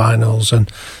grand finals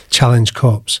and Challenge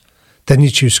Cups. Then you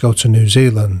choose to go to New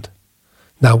Zealand.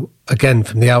 Now, again,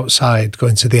 from the outside,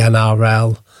 going to the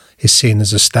NRL is seen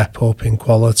as a step up in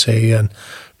quality and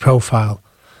profile.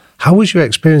 How was your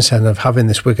experience then of having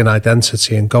this Wigan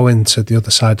identity and going to the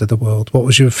other side of the world? What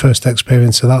was your first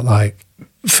experience of that like?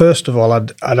 First of all,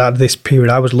 I'd had this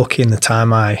period. I was lucky in the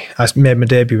time I made my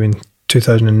debut in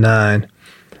 2009.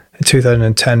 In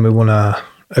 2010, we won a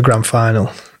grand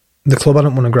final. The club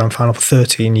hadn't won a grand final for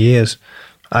 13 years.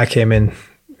 I came in,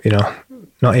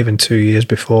 not even 2 years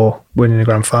before winning a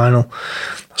grand final.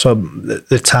 So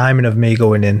the timing of me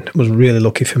going in was really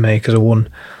lucky for me because I won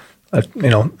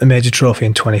a major trophy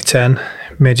in 2010,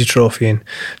 major trophy in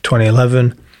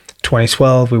 2011,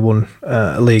 2012 we won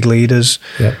league leaders.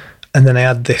 Yeah. And then I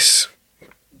had this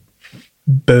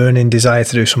burning desire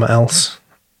to do something else.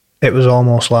 It was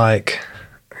almost like,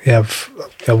 I've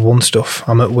won stuff.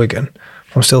 I'm at Wigan.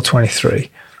 I'm still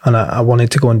 23, and I wanted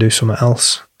to go and do something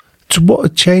else. So what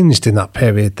had changed in that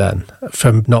period then,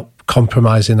 from not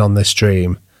compromising on this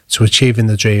dream to achieving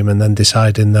the dream and then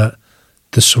deciding that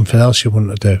there's something else you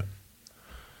want to do?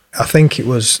 I think it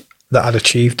was that I'd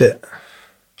achieved it.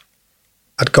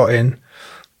 I'd got in,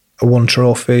 I won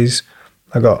trophies,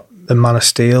 I got the Man of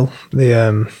Steel,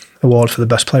 the award for the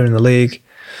best player in the league,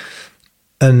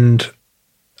 and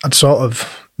I'd sort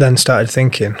of then started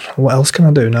thinking, what else can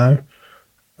I do now?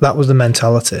 That was the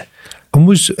mentality. And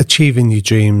was achieving your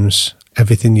dreams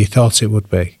everything you thought it would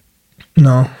be?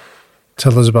 No.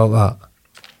 Tell us about that.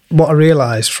 What I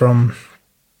realised from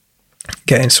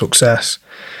getting success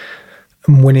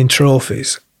and winning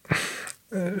trophies,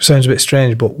 sounds a bit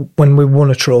strange, but when we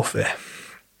won a trophy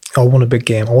or won a big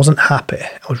game, I wasn't happy.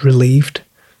 I was relieved.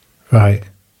 Right.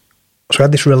 So I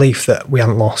had this relief that we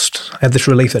hadn't lost. I had this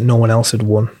relief that no one else had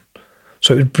won.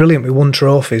 So it was brilliant. We won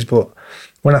trophies, but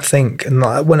when I think, and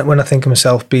when I think of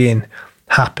myself being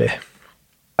happy,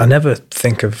 I never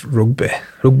think of rugby.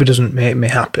 Rugby doesn't make me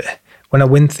happy. When I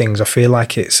win things, I feel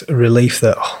like it's a relief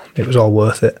that it was all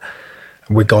worth it.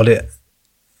 We got it,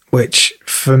 which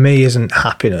for me isn't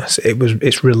happiness.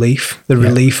 It's relief, the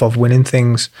relief of winning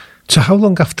things. So how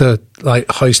long after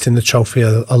hoisting the trophy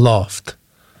aloft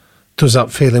does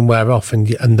that feeling wear off and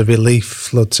the relief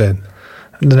floods in?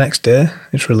 And the next day,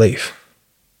 it's relief.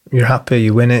 You're happy,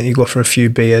 you win it, you go for a few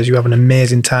beers, you have an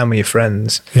amazing time with your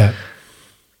friends. Yeah.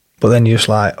 But then you're just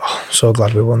like, so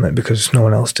glad we won it because no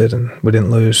one else did and we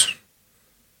didn't lose.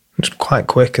 It's quite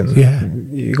quick, and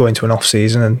you go into an off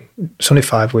season and it's only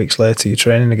 5 weeks later you're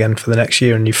training again for the next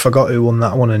year and you forgot who won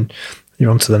that one and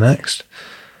you're on to the next.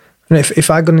 And if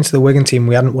I'd gone into the Wigan team,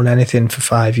 we hadn't won anything for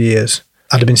 5 years,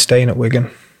 I'd have been staying at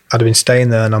Wigan. I'd have been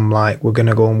staying there, and I'm like, we're going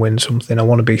to go and win something. I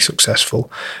want to be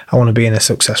successful. I want to be in a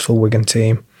successful Wigan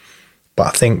team. But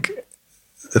I think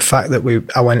the fact that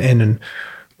I went in and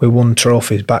we won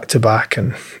trophies back to back,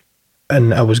 and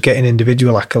I was getting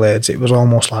individual accolades, it was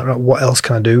almost like, right, what else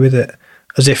can I do with it?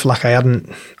 As if like I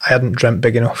hadn't dreamt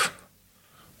big enough.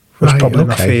 Was probably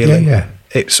my feeling. Yeah.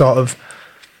 It sort of,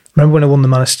 remember when I won the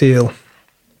Man of Steel,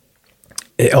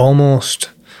 it almost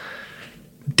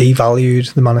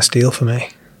devalued the Man of Steel for me.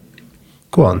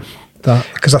 Go on.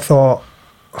 Because I thought,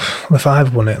 well, if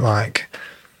I've won it, like,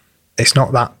 it's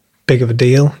not that big of a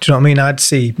deal. Do you know what I mean? I'd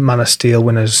see Man of Steel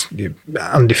winners,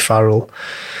 Andy Farrell,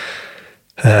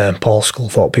 Paul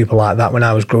Sculthorpe, people like that when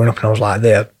I was growing up, and I was like,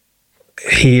 they're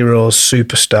heroes,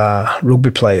 superstar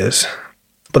rugby players.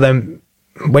 But then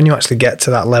when you actually get to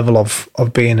that level of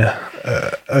being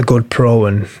a good pro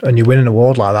and you win an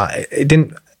award like that, it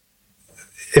didn't.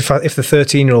 If the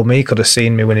 13-year-old me could have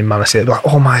seen me winning Man of Steel, I'd be like,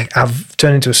 oh my, I've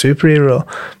turned into a superhero.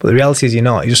 But the reality is you're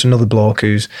not. You're just another bloke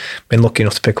who's been lucky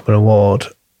enough to pick up an award,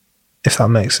 if that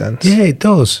makes sense. Yeah, it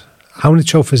does. How many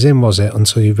trophies in was it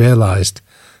until you realised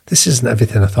this isn't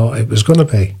everything I thought it was going to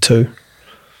be? 2.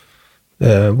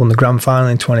 Won the grand final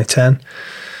in 2010,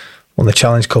 won the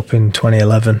Challenge Cup in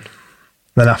 2011.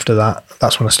 Then after that,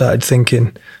 that's when I started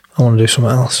thinking, I want to do something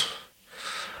else.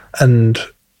 And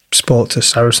spoke to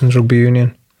Saracens Rugby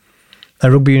Union.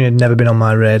 Rugby union had never been on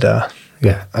my radar.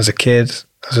 Yeah. As a kid,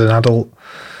 as an adult,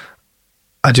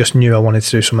 I just knew I wanted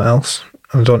to do something else.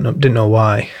 I didn't know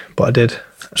why, but I did.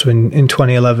 So in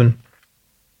 2011,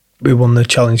 we won the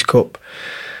Challenge Cup,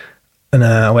 and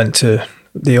I went to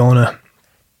the owner,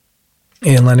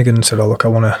 Ian Lenigan, and said, "Oh look, I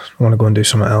want to go and do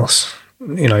something else."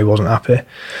 He wasn't happy,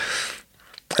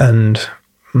 and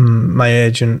my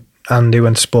agent Andy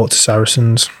went to spoke to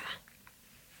Saracens.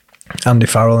 Andy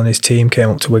Farrell and his team came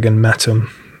up to Wigan, met him,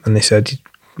 and they said,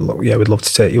 "Look, yeah, we'd love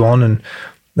to take you on." And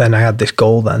then I had this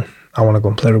goal. Then I want to go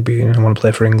and play rugby union. I want to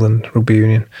play for England rugby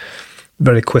union.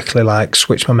 Very quickly,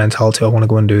 switch my mentality. I want to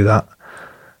go and do that.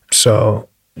 So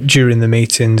during the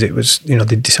meetings, it was,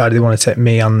 they decided they want to take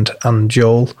me and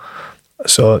Joel.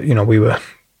 So, we were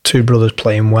two brothers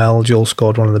playing well. Joel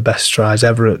scored one of the best tries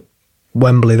ever at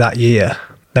Wembley that year.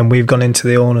 Then we've gone into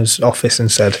the owner's office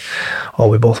and said, "Oh,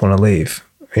 we both want to leave."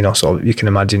 So you can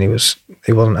imagine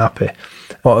he wasn't happy.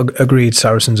 But agreed,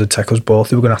 Saracens would take us both.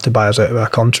 They were going to have to buy us out of our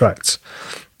contracts.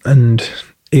 And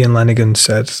Ian Lenigan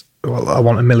said, "Well, I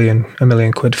want £1 million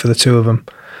for the two of them."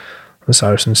 And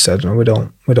Saracens said, "No, we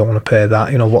don't want to pay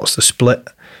that. What's the split?"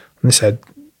 And they said,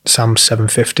 "Sam's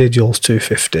 750, Joel's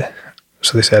 250.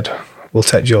 So they said, "We'll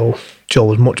take Joel." Joel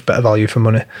was much better value for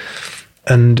money.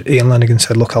 And Ian Lenigan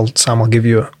said, "Look, Sam, I'll give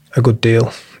you a good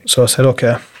deal." So I said,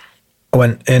 "Okay." I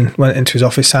went into his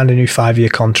office, signed a new 5-year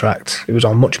contract. It was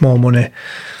on much more money.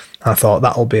 I thought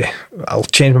I'll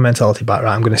change my mentality back.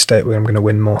 Right, I'm going to stay where I'm going to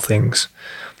win more things.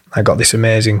 I got this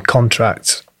amazing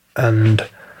contract, and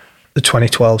the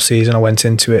 2012 season, I went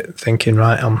into it thinking,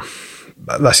 right,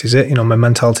 this is it. My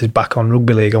mentality's back on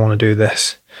rugby league. I want to do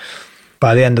this.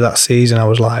 By the end of that season, I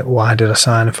was like, why did I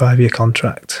sign a 5-year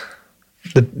contract?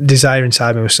 The desire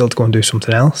inside me was still to go and do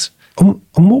something else. And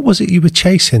what was it you were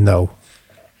chasing, though?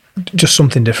 Just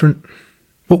something different.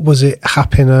 What was it?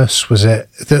 Happiness? Was it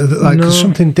No.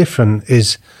 something different?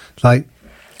 Is like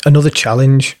another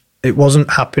challenge. It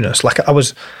wasn't happiness. I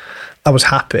was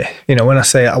happy. When I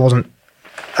say I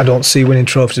don't see winning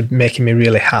trophies as making me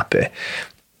really happy.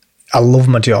 I love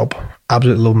my job.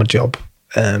 Absolutely love my job.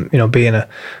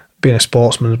 Being a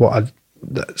sportsman is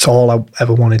that's all I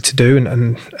ever wanted to do,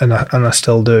 and I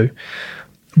still do.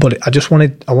 But I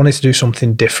wanted to do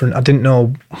something different. I don't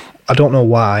know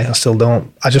why. I still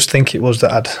don't. I just think it was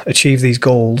that I'd achieved these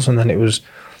goals, and then it was,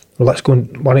 well, why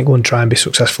don't you go and try and be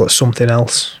successful at something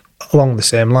else along the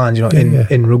same lines,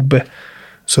 in rugby.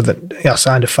 So that I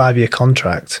signed a 5-year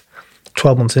contract.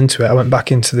 12 months into it, I went back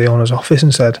into the owner's office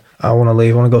and said, "I want to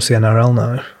leave. I want to go to the NRL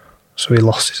now." So he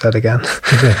lost his head again.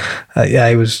 Yeah,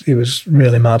 he was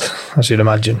really mad, as you'd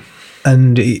imagine.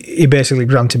 And he basically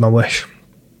granted my wish.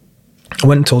 I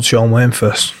went and told Sean Wayne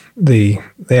first, the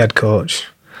head coach.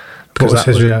 What was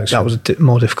his reaction? That was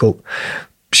more difficult.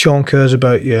 Sean cares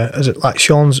about you.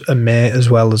 Sean's a mate as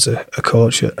well as a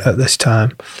coach at this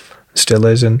time. Still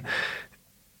is. And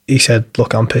he said,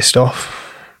 "Look, I'm pissed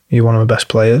off. You're one of my best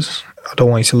players. I don't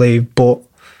want you to leave, but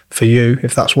for you,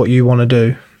 if that's what you want to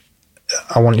do,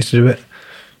 I want you to do it."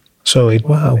 So he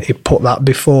put that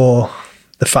before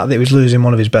the fact that he was losing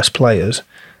one of his best players.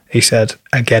 He said,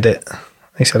 "I get it."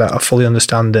 He said, "I fully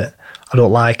understand it. I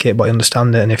don't like it, but I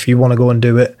understand it. And if you want to go and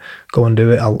do it, go and do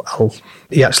it."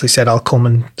 He actually said, "I'll come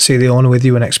and see the owner with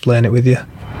you and explain it with you."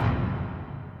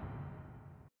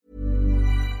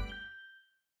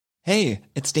 Hey,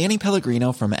 it's Danny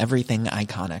Pellegrino from Everything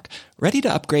Iconic. Ready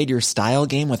to upgrade your style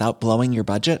game without blowing your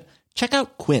budget? Check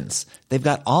out Quince. They've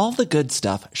got all the good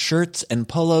stuff, shirts and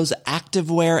polos,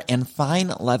 activewear, and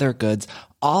fine leather goods,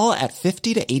 all at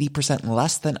 50 to 80%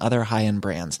 less than other high-end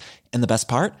brands. And the best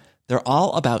part? They're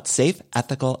all about safe,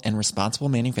 ethical, and responsible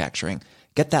manufacturing.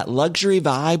 Get that luxury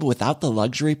vibe without the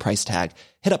luxury price tag.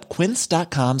 Hit up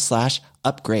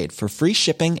quince.com/upgrade for free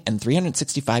shipping and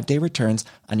 365-day returns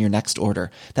on your next order.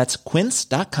 That's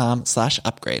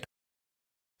quince.com/upgrade.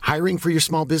 Hiring for your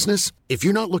small business? If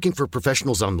you're not looking for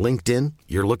professionals on LinkedIn,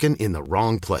 you're looking in the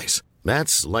wrong place.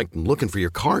 That's like looking for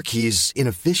your car keys in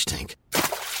a fish tank.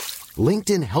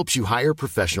 LinkedIn helps you hire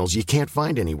professionals you can't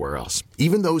find anywhere else,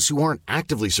 even those who aren't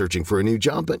actively searching for a new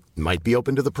job but might be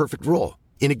open to the perfect role.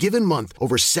 In a given month,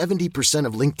 over 70%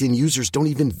 of LinkedIn users don't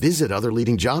even visit other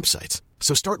leading job sites.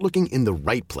 So start looking in the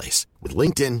right place. With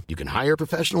LinkedIn, you can hire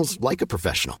professionals like a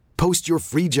professional. Post your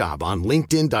free job on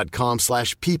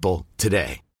linkedin.com/people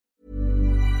today.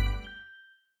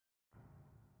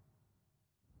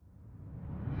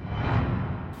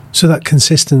 So that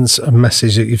consistency of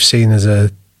message that you've seen as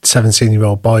a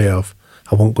 17-year-old boy of,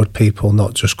 I want good people,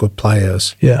 not just good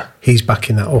players. Yeah. He's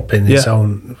backing that up in his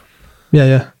own...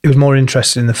 Yeah. He was more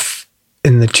interested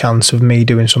in the chance of me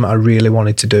doing something I really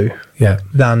wanted to do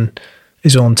than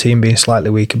his own team being slightly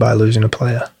weaker by losing a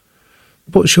player.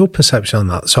 What's your perception on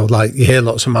that? So, like, you hear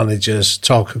lots of managers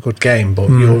talk a good game, but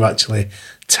you're actually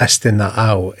testing that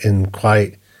out in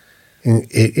quite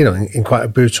a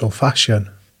brutal fashion.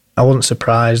 I wasn't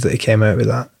surprised that he came out with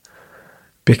that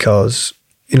because,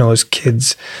 you know, as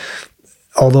kids,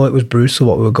 although it was brutal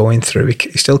what we were going through,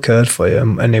 he still cared for you,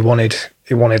 and he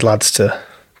wanted lads to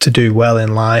do well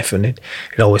in life, and he'd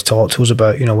always talk to us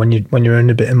about, you know, when you're earning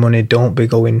a bit of money, don't be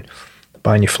going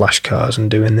buying your flash cars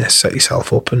and doing this, set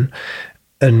yourself up, and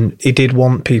he did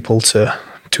want people to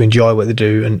enjoy what they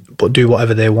do, but do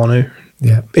whatever they want to.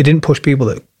 Yeah, he didn't push people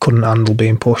that couldn't handle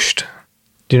being pushed.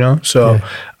 Do you know? So yeah.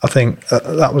 I think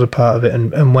that was a part of it.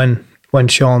 And when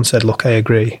Sean said, "Look, I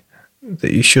agree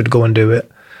that you should go and do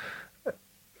it,"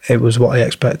 it was what I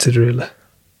expected, really.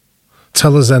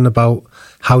 Tell us then about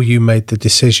how you made the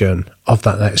decision of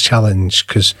that next challenge,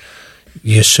 because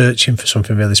you're searching for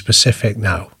something really specific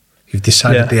now. You've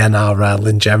decided the NRL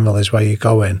in general is where you're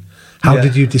going. How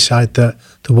did you decide that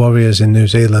the Warriors in New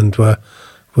Zealand were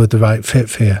the right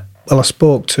fit for you? Well, I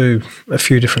spoke to a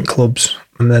few different clubs,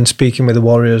 and then speaking with the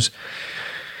Warriors,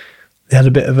 they had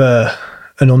a bit of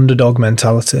an underdog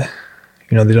mentality.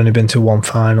 You know, they'd only been to one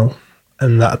final,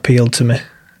 and that appealed to me.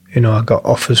 You know, I got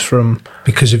offers from...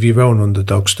 Because of your own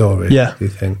underdog story, do you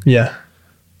think? Yeah.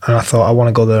 And I thought, I want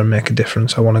to go there and make a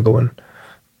difference. I want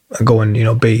to go and you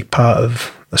know, be part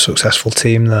of a successful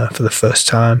team there for the first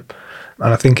time.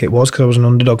 And I think it was because I was an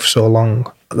underdog for so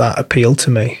long. That appealed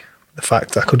to me. The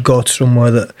fact that I could go to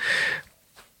somewhere that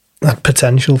had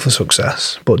potential for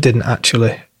success, but didn't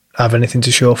actually have anything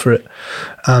to show for it.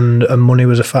 And money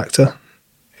was a factor.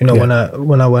 You know,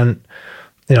 when I went,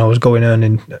 you know, I was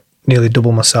earning nearly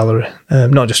double my salary,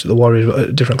 not just at the Warriors, but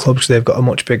at different clubs, because they've got a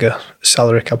much bigger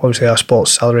salary cap. Obviously, our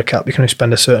sports salary cap, you can only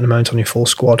spend a certain amount on your full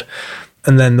squad.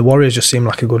 And then the Warriors just seemed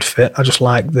like a good fit. I just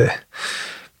liked the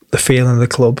feeling of the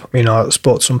club. You know, I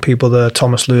spoke to some people there.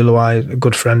 Thomas Luluai, a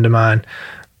good friend of mine,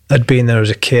 had been there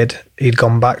as a kid. He'd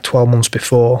gone back 12 months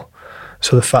before.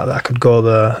 So the fact that I could go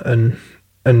there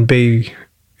and be,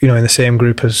 you know, in the same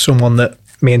group as someone that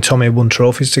me and Tommy won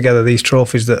trophies together, these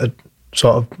trophies that had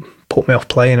sort of put me off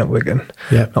playing at Wigan.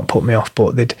 Yeah. Not put me off,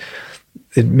 but they'd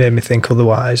made me think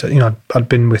otherwise. You know, I'd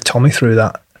been with Tommy through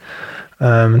that.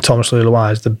 And Thomas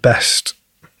Luluai is the best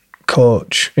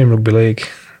coach in rugby league,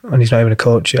 and he's not even a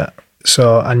coach yet.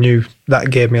 So I knew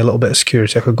that gave me a little bit of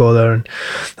security. I could go there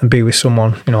and be with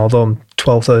someone, you know, although I'm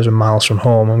 12,000 miles from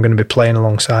home, I'm going to be playing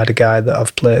alongside a guy that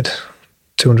I've played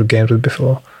 200 games with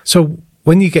before. So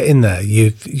when you get in there,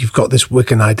 you've got this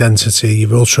Wigan identity,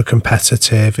 you're ultra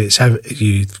competitive,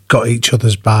 you've got each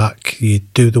other's back, you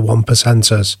do the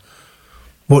 1%ers.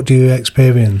 What do you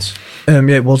experience?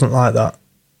 It wasn't like that.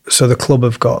 So the club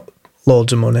have got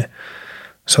loads of money.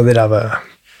 So they'd have a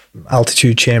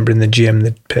altitude chamber in the gym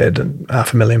they'd paid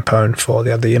 £500,000 for. They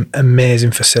had the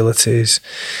amazing facilities,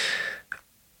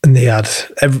 and they had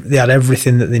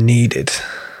everything that they needed,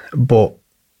 but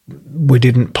we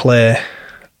didn't play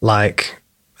like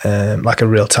a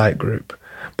real tight group.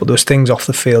 But there was things off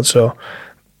the field. So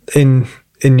in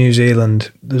New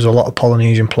Zealand, there's a lot of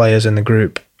Polynesian players in the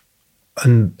group,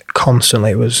 and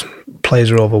constantly it was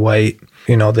players are overweight.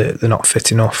 You know, they're not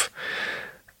fit enough.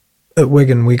 At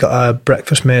Wigan, we got our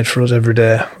breakfast made for us every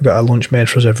day. We got our lunch made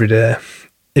for us every day.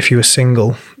 If you were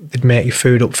single, they'd make your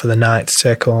food up for the night to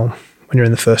take home when you're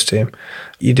in the first team.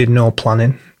 You did no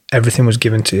planning. Everything was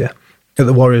given to you. At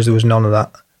the Warriors, there was none of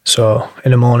that. So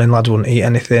in the morning, lads wouldn't eat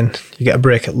anything. You get a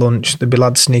break at lunch. There'd be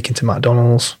lads sneaking to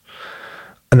McDonald's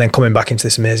and then coming back into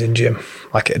this amazing gym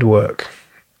like it'd work.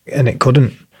 And it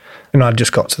couldn't. You know, I'd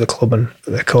just got to the club and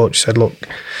the coach said, look,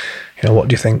 you know, what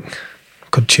do you think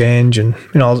could change? And,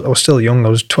 you know, I was still young. I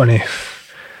was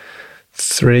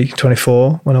 23,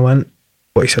 24 when I went.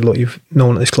 But he said, look, no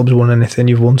one at this club's won anything.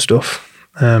 You've won stuff.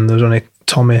 There was only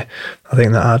Tommy, I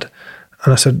think, that had.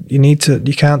 And I said, you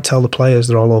can't tell the players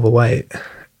they're all overweight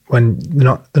when they're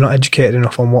not educated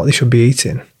enough on what they should be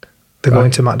eating. They're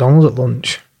going to McDonald's at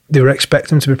lunch. They were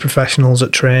expecting them to be professionals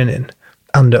at training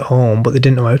and at home, but they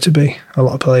didn't know how to be, a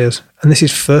lot of players. And this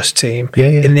is first team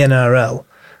in the NRL,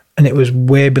 and it was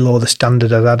way below the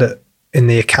standard I'd had in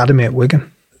the academy at Wigan.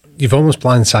 You've almost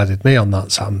blindsided me on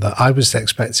that, Sam, that I was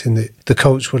expecting that the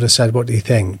coach would have said, what do you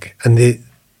think? And the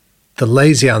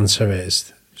lazy answer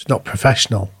is, it's not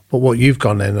professional. But what you've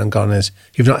gone in and gone is,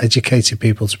 you've not educated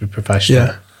people to be professional.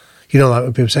 Yeah. You know, like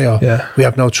when people say, we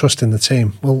have no trust in the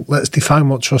team. Well, let's define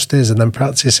what trust is and then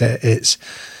practice it.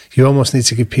 You almost need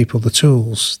to give people the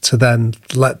tools to then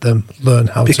let them learn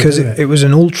how to do it. Because it was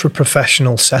an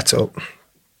ultra-professional setup.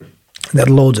 They had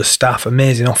loads of staff,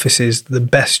 amazing offices, the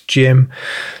best gym,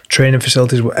 training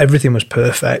facilities, everything was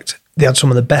perfect. they had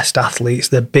some of the best athletes,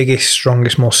 the biggest,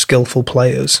 strongest, most skillful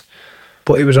players.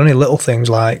 But it was only little things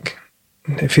like,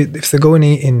 if they're going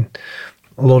eating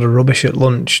a load of rubbish at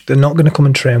lunch, they're not going to come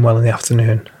and train well in the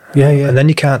afternoon. Yeah. And then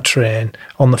you can't train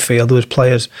on the field. There was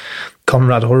players,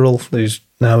 Conrad Hurrell, who's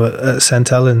now at St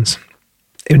Helens,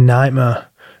 it was a nightmare.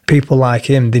 People like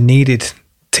him, they needed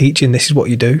teaching, this is what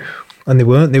you do. And they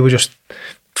weren't. They were just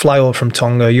fly over from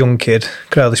Tonga, young kid,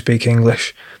 could hardly speak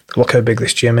English. Look how big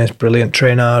this gym is, brilliant,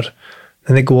 train hard.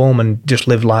 And they go home and just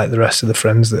live like the rest of the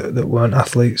friends that weren't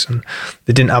athletes. And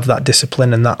they didn't have that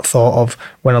discipline and that thought of,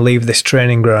 when I leave this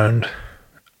training ground,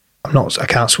 I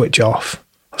can't switch off.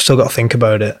 I've still got to think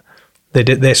about it.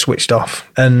 They switched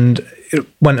off and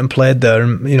went and played there.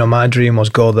 And, my dream was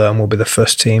go there and we'll be the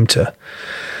first team to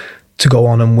go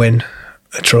on and win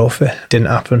a trophy. Didn't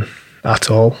happen at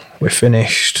all. We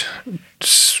finished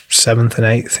 7th and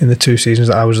 8th in the 2 seasons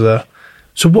that I was there.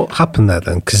 So what happened there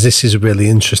then? Because this is a really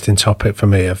interesting topic for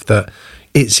me, of that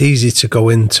it's easy to go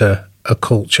into a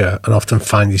culture and often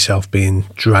find yourself being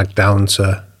dragged down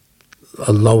to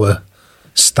a lower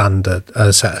standard,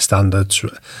 a set of standards.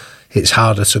 It's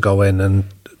harder to go in and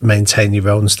maintain your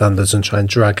own standards and try and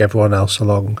drag everyone else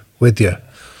along with you.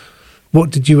 What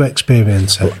did you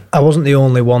experience? I wasn't the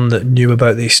only one that knew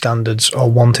about these standards or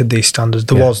wanted these standards.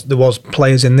 There was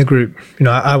players in the group.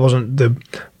 I wasn't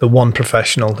the one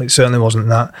professional. It certainly wasn't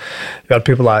that. You had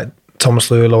people like Thomas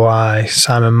Luluai,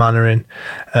 Simon Mannering,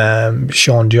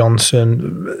 Sean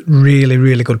Johnson, really,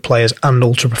 really good players and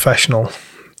ultra professional.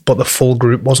 But the full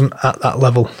group wasn't at that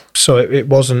level. So it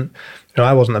wasn't.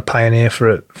 I wasn't a pioneer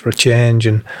for a change,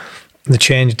 and the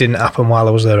change didn't happen while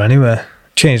I was there anyway.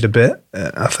 Changed a bit,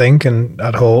 I think, and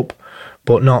I'd hope,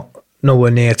 but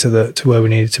nowhere near to where we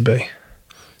needed to be.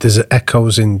 There's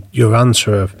echoes in your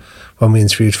answer of when we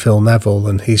interviewed Phil Neville,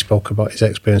 and he spoke about his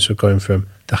experience of going from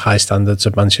the high standards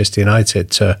of Manchester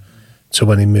United to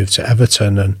when he moved to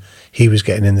Everton, and he was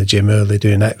getting in the gym early,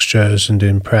 doing extras and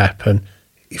doing prep, and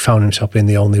he found himself being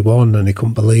the only one, and he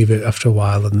couldn't believe it after a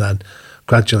while, and then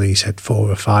gradually he said 4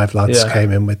 or 5 lads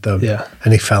came in with them,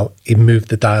 and he felt he moved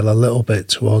the dial a little bit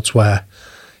towards where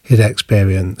he'd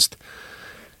experienced.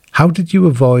 How did you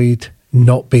avoid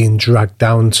not being dragged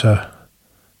down to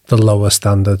the lower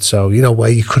standard? So, where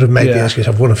you could have made the excuse,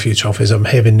 I've won a few trophies, I'm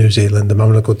here in New Zealand, I'm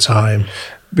having a good time.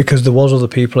 Because there was other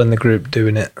people in the group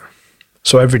doing it.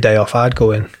 So every day off, I'd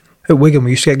go in. At Wigan,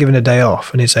 we used to get given a day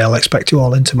off, and he'd say, I'll expect you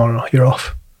all in tomorrow, you're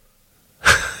off.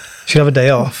 You'd have a day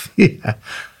off. Yeah.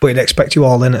 But he'd expect you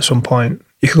all in at some point.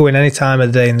 You could go in any time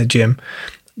of the day in the gym,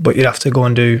 but you'd have to go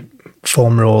and do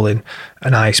foam rolling,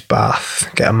 an ice bath,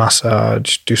 get a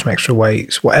massage, do some extra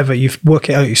weights, whatever. You work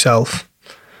it out yourself.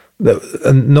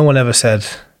 And no one ever said,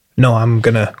 no, I'm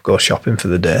going to go shopping for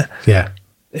the day. Yeah.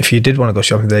 If you did want to go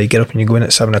shopping today, you get up and you go in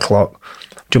at 7 o'clock,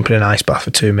 jump in an ice bath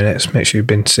for 2 minutes, make sure you've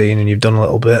been seen and you've done a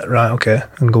little bit, right, okay,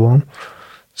 and go home.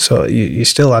 So you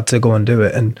still had to go and do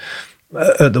it. And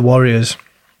at the Warriors,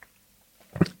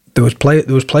 there was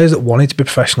players that wanted to be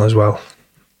professional as well,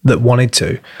 that wanted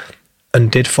to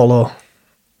and did follow.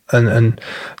 And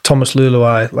Thomas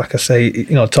Luluai, like I say,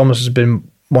 Thomas has been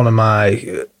one of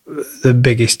the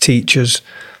biggest teachers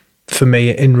for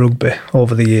me in rugby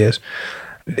over the years.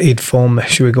 He'd phone me,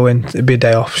 should we go in? It'd be a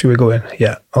day off, should we go in?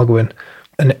 Yeah, I'll go in.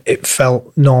 And it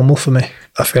felt normal for me.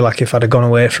 I feel like if I'd have gone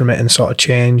away from it and sort of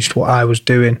changed what I was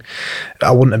doing,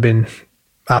 I wouldn't have been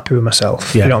happy with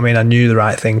myself. Yeah. You know what I mean? I knew the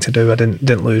right thing to do. I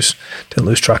didn't lose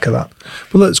track of that.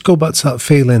 Well, let's go back to that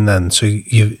feeling then. So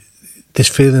this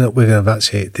feeling that we're going to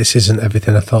actually, this isn't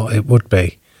everything I thought it would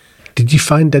be. Did you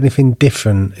find anything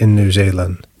different in New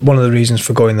Zealand? One of the reasons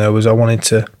for going there was I wanted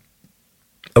to,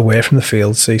 away from the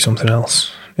field, see something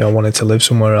else. I wanted to live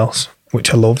somewhere else,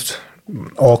 which I loved.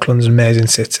 Auckland's an amazing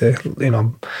city.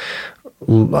 I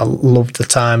loved the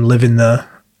time living there.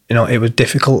 It was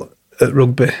difficult at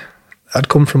rugby. I'd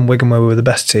come from Wigan where we were the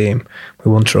best team.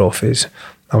 We won trophies.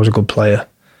 I was a good player.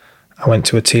 I went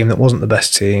to a team that wasn't the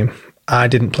best team. I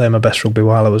didn't play my best rugby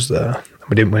while I was there.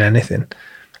 We didn't win anything.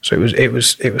 So it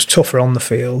was tougher on the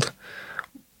field.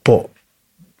 But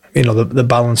the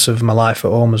balance of my life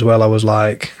at home as well, I was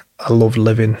like, I loved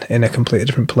living in a completely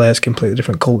different place, completely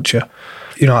different culture.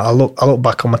 I look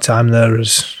back on my time there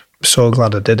as so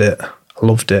glad I did it. I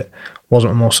loved it.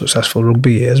 Wasn't my most successful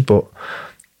rugby years, but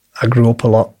I grew up a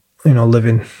lot,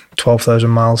 living 12,000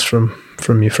 miles from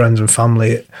your friends and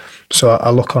family. So I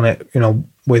look on it,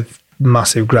 with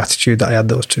massive gratitude that I had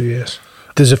those 2 years.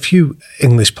 There's a few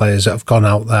English players that have gone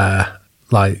out there,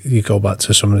 like you go back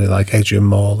to somebody like Adrian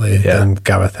Morley and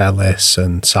Gareth Ellis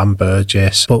and Sam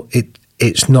Burgess, but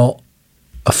it's not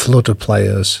a flood of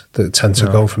players that tend to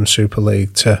go from Super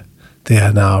League to the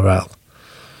NRL.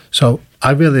 So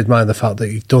I really admire the fact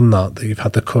that you've done that you've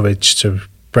had the courage to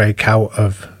break out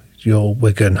of your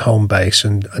Wigan home base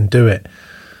and do it.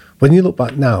 When you look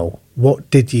back now, what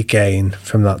did you gain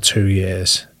from that 2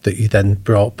 years that you then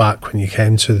brought back when you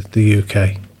came to the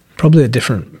UK? Probably a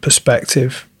different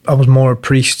perspective. I was more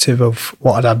appreciative of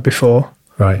what I'd had before.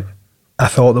 Right. I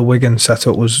thought the Wigan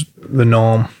setup was the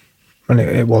norm, and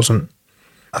it wasn't.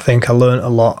 I think I learnt a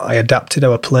lot. I adapted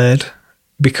how I played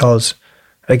because,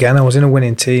 again, I was in a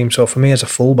winning team. So for me as a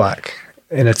fullback,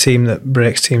 in a team that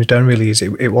breaks teams down really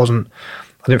easy, it wasn't,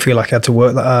 I didn't feel like I had to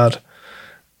work that hard.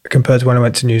 Compared to when I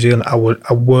went to New Zealand, I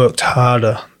worked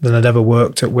harder than I'd ever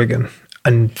worked at Wigan,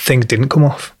 and things didn't come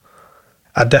off.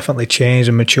 I definitely changed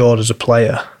and matured as a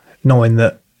player, knowing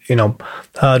that,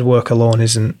 hard work alone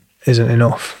isn't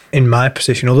enough. In my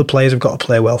position, other players have got to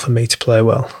play well for me to play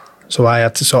well. So I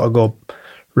had to sort of go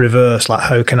reverse, like,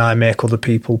 how can I make other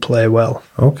people play well?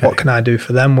 Okay. What can I do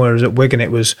for them? Whereas at Wigan,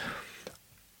 it was,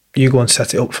 you go and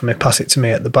set it up for me, pass it to me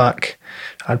at the back.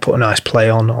 I'd put a nice play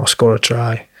on or score a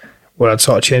try. Where I'd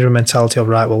sort of change my mentality of,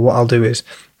 right, well, what I'll do is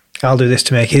I'll do this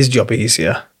to make his job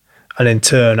easier, and in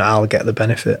turn, I'll get the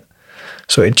benefit.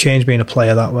 So it changed being a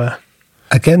player that way.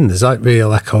 Again, there's like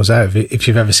real echoes out. If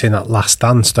you've ever seen that Last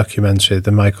Dance documentary,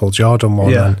 the Michael Jordan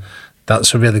one, yeah. And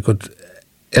that's a really good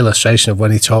illustration of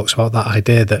when he talks about that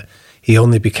idea that he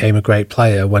only became a great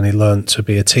player when he learned to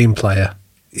be a team player.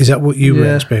 Is that what you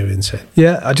were experiencing?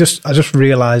 Yeah, I just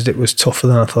realised it was tougher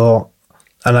than I thought,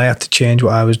 and I had to change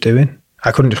what I was doing.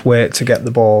 I couldn't just wait to get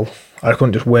the ball. I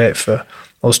couldn't just wait for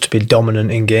us to be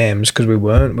dominant in games because we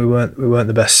weren't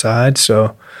the best side.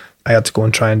 So I had to go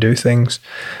and try and do things.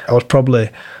 I was probably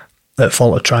at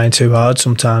fault of trying too hard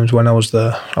sometimes when I was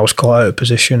there. I was caught out of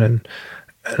position, and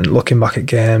looking back at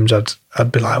games,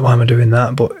 I'd be like, why am I doing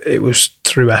that? But it was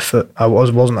through effort. I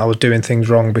was doing things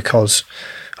wrong because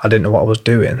I didn't know what I was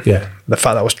doing. Yeah. The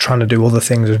fact that I was trying to do other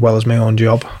things as well as my own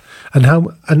job. And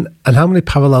how many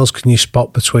parallels can you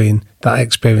spot between that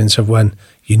experience of when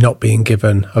you're not being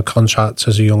given a contract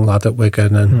as a young lad at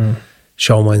Wigan and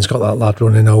Sean Wayne's got that lad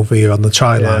running over you on the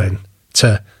try line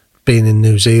to being in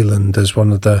New Zealand as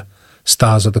one of the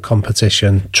stars of the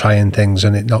competition, trying things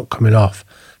and it not coming off?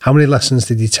 How many lessons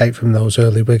did you take from those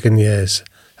early Wigan years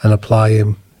and apply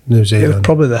in New Zealand? It was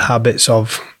probably the habits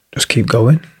of just keep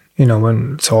going.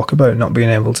 When we talk about not being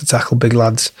able to tackle big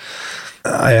lads,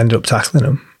 I ended up tackling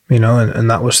them. And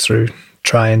that was through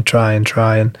trying, and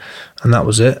that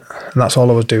was it. And that's all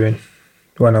I was doing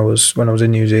when I was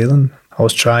in New Zealand. I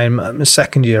was trying. My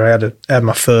second year, I had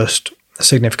my first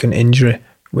significant injury,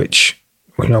 which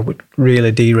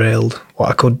really derailed what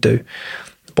I could do.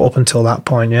 But up until that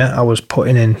point, I was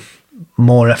putting in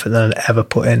more effort than I'd ever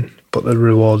put in, but the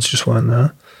rewards just weren't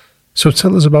there. So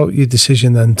tell us about your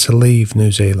decision then to leave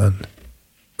New Zealand.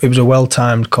 It was a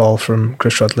well-timed call from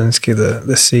Chris Radlinski,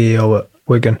 the CEO at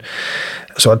Wigan.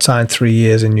 So I'd signed 3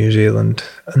 years in New Zealand,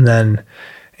 and then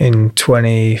in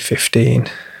 2015,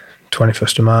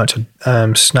 21st of March,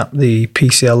 I snapped the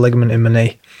PCL ligament in my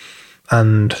knee,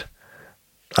 and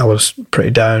I was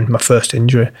pretty down, my first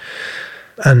injury.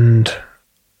 And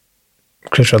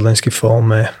Chris Radlinski phoned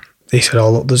me. He said,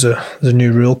 "Oh look, there's a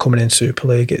new rule coming in Super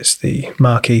League. It's the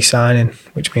marquee signing,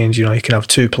 which means you can have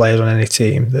 2 players on any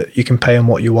team that you can pay them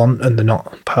what you want, and they're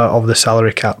not part of the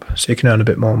salary cap, so you can earn a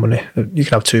bit more money. You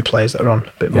can have 2 players that are on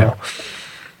a bit more."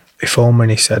 He phoned me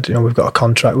and he said, "We've got a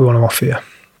contract we want to offer you.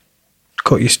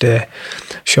 Cut your stay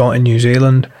short in New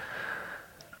Zealand."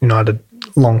 I had a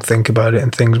long think about it,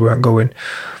 and things weren't going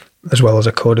as well as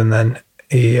I could. And then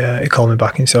he called me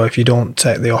back and said, "If you don't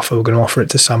take the offer, we're going to offer it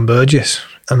to Sam Burgess."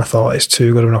 And I thought, it's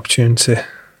too good of an opportunity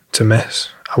to miss.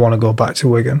 I want to go back to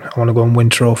Wigan. I want to go and win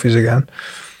trophies again.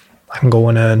 I can go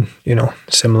and earn,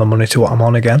 similar money to what I'm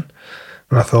on again.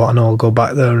 And I thought, I know I'll go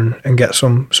back there and get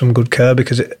some good care,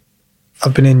 because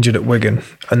I've been injured at Wigan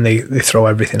and they throw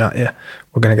everything at you.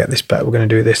 We're going to get this better. We're going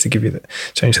to do this to give you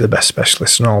change to the best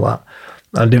specialists and all that.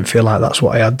 And I didn't feel like that's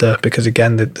what I had there, because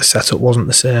again, the setup wasn't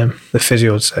the same. The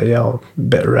physio would say, a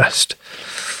bit of rest.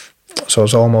 So I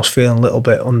was almost feeling a little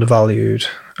bit undervalued.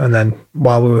 And then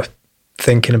while we were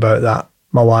thinking about that,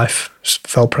 my wife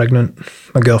fell pregnant,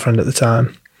 my girlfriend at the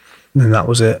time. And then that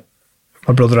was it.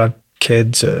 My brother had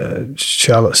kids,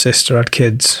 Charlotte's sister had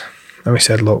kids. And we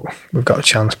said, look, we've got a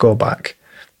chance, go back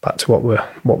to what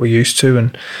we're used to.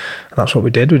 And that's what we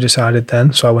did. We decided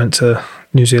then. So I went to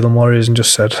New Zealand Warriors and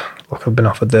just said, look, I've been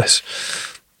offered this.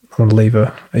 I'm going to leave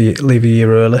a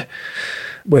year early,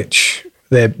 which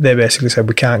they basically said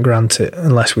we can't grant it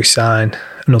unless we sign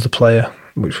another player.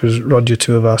 which was Roger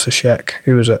Tuivasa-Sheck,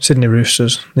 who was at Sydney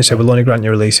Roosters. They said, we'll only grant you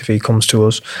release if he comes to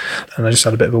us. And I just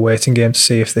had a bit of a waiting game to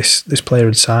see if this player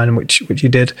had signed, which he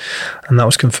did. And that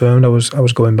was confirmed. I was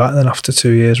going back then after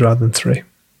 2 years rather than 3.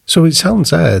 So it sounds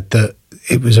there that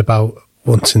it was about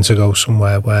wanting to go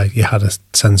somewhere where you had a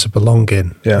sense of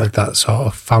belonging, like that sort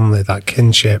of family, that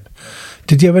kinship.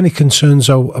 Did you have any concerns,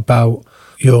 though, about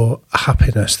your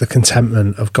happiness, the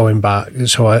contentment of going back?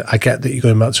 So I get that you're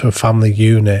going back to a family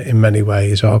unit in many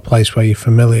ways, or a place where you're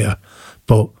familiar,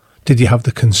 but did you have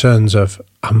the concerns of,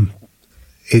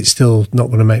 it's still not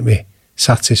going to make me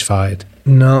satisfied?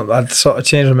 No, I'd sort of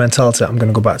changed my mentality. I'm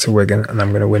going to go back to Wigan and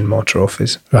I'm going to win more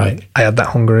trophies. Right. I had that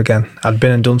hunger again. I'd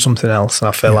been and done something else, and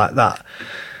I feel like that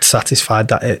satisfied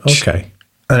that itch. Okay.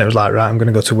 And it was like, right, I'm going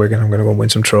to go to Wigan, I'm going to go and win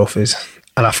some trophies.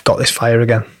 And I've got this fire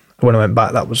again. When I went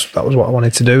back, that was what I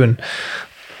wanted to do, and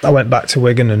I went back to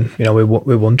Wigan, and we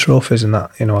won trophies, and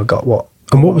that I got what.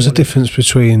 And what was the difference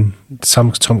between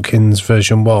Sam Tomkins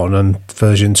version 1 and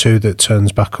version 2 that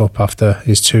turns back up after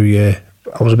his 2 year?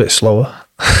 I was a bit slower.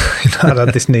 I'd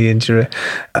had this knee injury.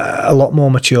 A lot more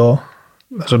mature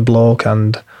as a bloke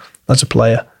and as a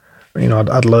player.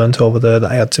 I'd learnt over there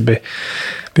that I had to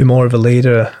be more of a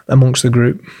leader amongst the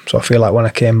group. So I feel like when I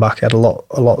came back, I had a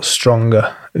lot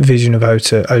stronger vision of how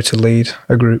to lead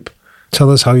a group. Tell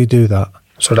us how you do that.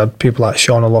 So I'd had people like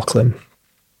Sean O'Loughlin,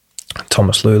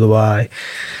 Thomas Luluai,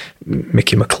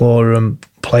 Mickey McLaurin,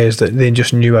 players that they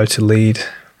just knew how to lead.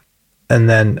 And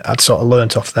then I'd sort of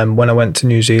learnt off them. When I went to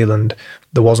New Zealand,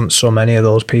 there wasn't so many of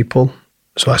those people.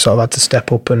 So I sort of had to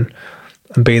step up and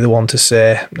be the one to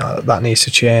say, no, that needs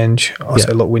to change. Or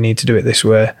say, look, we need to do it this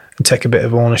way, and take a bit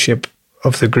of ownership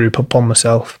of the group upon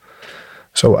myself.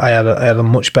 So I had a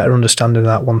much better understanding of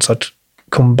that once I'd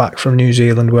come back from New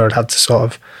Zealand, where I'd had to sort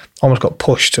of almost got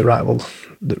pushed to, right, well,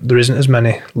 there isn't as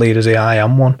many leaders here, I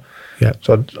am one. Yeah.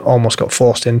 So I'd almost got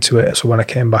forced into it. So when I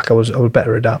came back, I was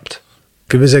better adapt.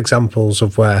 Give us examples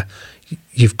of where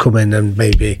you've come in and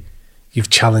maybe you've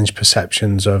challenged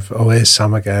perceptions of, oh, here's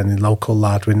Sam again, local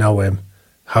lad, we know him.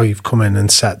 How you've come in and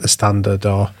set the standard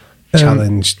or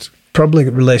challenged? Probably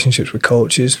relationships with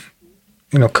coaches.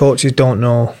 Coaches don't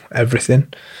know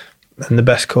everything, and the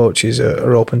best coaches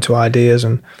are open to ideas.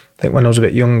 And I think when I was a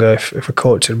bit younger, if a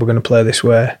coach said, we're going to play this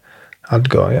way, I'd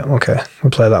go, yeah, okay,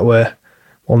 we'll play that way.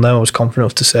 Well, now I was confident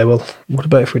enough to say, well, what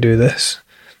about if we do this?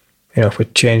 If we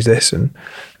change this. And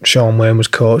Sean Wayne was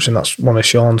coach, and that's one of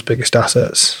Sean's biggest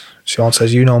assets. Sean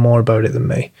says, you know more about it than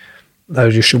me. How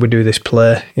should we do this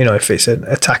play? If it's an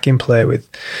attacking play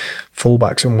with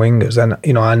fullbacks and wingers, then,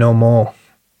 I know more.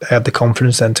 I had the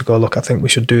confidence then to go, look, I think we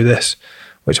should do this,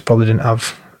 which I probably didn't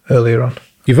have earlier on.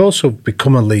 You've also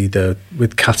become a leader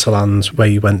with Catalans, where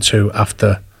you went to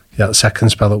after that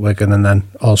second spell at Wigan, and then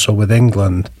also with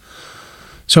England.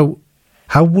 So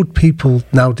how would people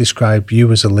now describe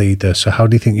you as a leader? So how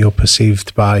do you think you're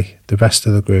perceived by the rest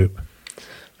of the group?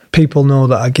 People know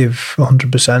that I give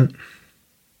 100%.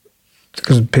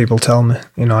 Because people tell me,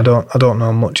 I don't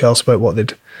know much else about what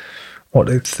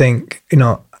they'd think.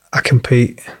 I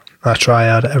compete, I try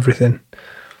hard at everything.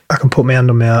 I can put my hand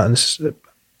on my heart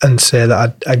and say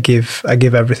that I give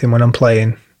everything when I'm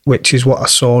playing, which is what I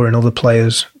saw in other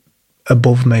players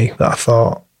above me that I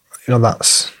thought,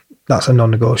 that's a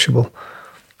non-negotiable.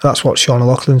 That's what Sean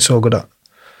O'Loughlin's so good at.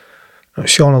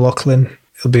 Sean O'Loughlin,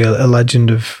 he'll be a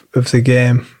legend of the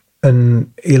game.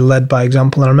 And he led by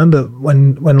example. And I remember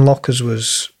when Lockers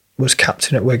was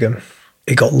captain at Wigan,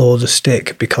 he got loads of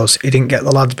stick because he didn't get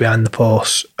the lads behind the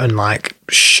post and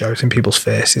shouting people's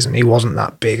faces, and he wasn't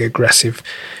that big, aggressive,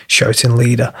 shouting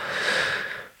leader.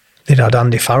 They'd had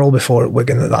Andy Farrell before at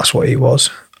Wigan, that's what he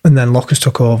was. And then Lockers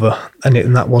took over, and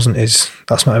that wasn't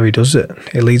that's not how he does it.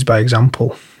 He leads by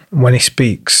example. And when he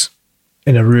speaks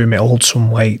in a room, it holds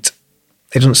some weight.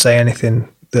 He doesn't say anything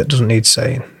that doesn't need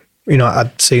saying.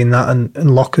 I'd seen that,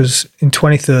 and Lockers in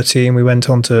 2013 we went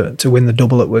on to win the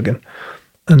double at Wigan,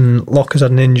 and Lockers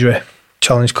had an injury.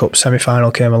 Challenge Cup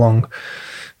semi-final came along.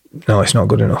 No, it's not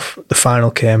good enough. The final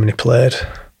came and he played.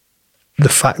 The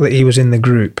fact that he was in the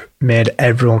group made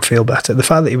everyone feel better. The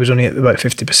fact that he was only at about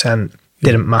 50%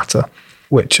 didn't matter,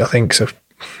 which I think is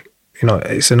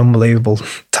it's an unbelievable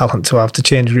talent to have, to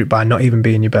change the group by not even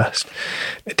being your best.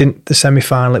 It didn't. The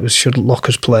semi-final, it was should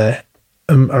Lockers play.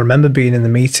 I remember being in the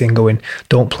meeting going,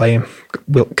 don't play him,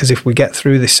 because if we get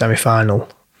through this semi-final,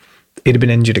 he'd have been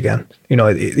injured again.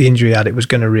 The injury he had, it was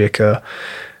going to reoccur.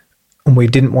 And we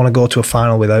didn't want to go to a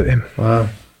final without him. Wow.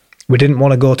 We didn't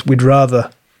want to we'd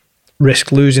rather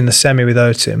risk losing the semi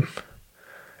without him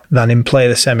than him play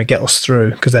the semi, get us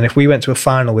through. Because then if we went to a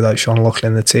final without Sean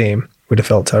O'Loughlin in the team, we'd have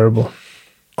felt terrible.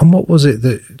 And what was it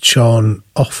that Sean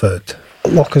offered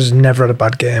Locker's never had a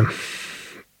bad game.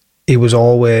 He was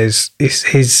always,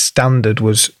 his standard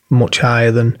was much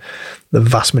higher than the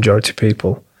vast majority of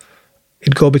people.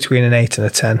 He'd go between an 8 and a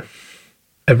 10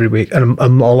 every week. And a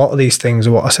lot of these things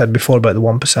are what I said before about the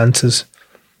 1%ers.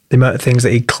 The amount of things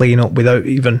that he'd clean up without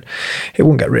even, it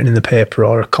wouldn't get written in the paper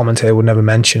or a commentator would never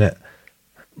mention it.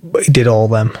 But he did all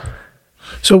them.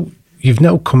 So you've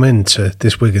now come into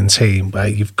this Wigan team where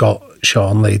you've got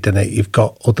Sean leading it, you've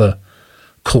got other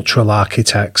cultural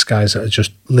architects, guys that are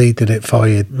just leading it for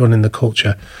you, running the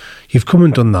culture. You've come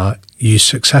and done that. You're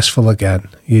successful again.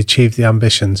 You achieved the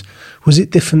ambitions. Was it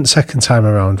different second time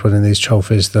around winning these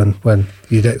trophies than when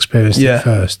you'd experienced it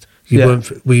first?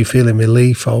 Were you feeling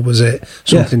relief, or was it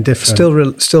something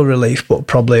different? Still relief, but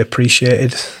probably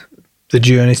appreciated the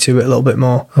journey to it a little bit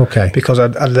more. Okay. Because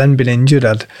I'd then been injured.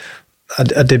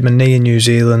 I did my knee in New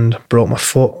Zealand, broke my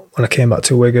foot when I came back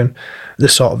to Wigan.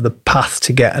 The path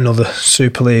to get another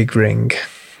Super League ring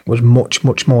was much,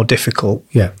 much more difficult,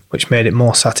 which made it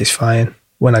more satisfying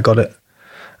when I got it.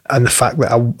 And the fact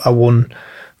that I won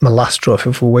my last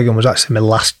trophy for Wigan was actually my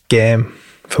last game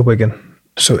for Wigan.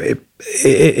 So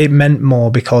it meant more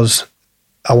because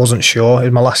I wasn't sure. It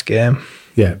was my last game.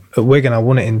 Yeah. At Wigan, I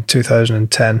won it in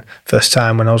 2010, first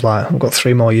time when I was like, I've got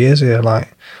 3 more years here, like,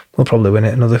 we'll probably win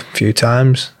it another few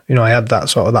times. You know, I had that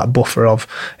sort of that buffer of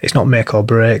it's not make or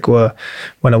break, where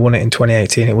when I won it in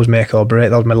 2018, it was make or break.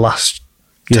 That was my last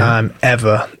time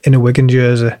ever in a Wigan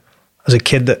jersey. As a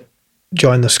kid that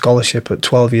joined the scholarship at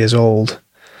 12 years old,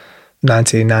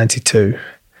 1992,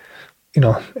 you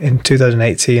know, in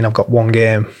 2018, I've got 1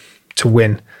 game to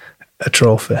win a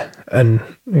trophy. And,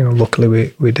 you know,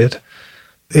 luckily we did.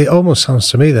 It almost sounds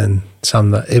to me then,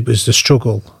 Sam, that it was the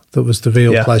struggle that was the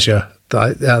real pleasure.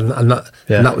 And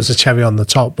that was the cherry on the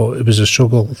top, but it was a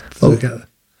struggle.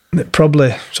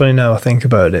 Probably, so now I think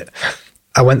about it,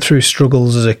 I went through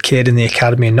struggles as a kid in the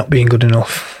academy and not being good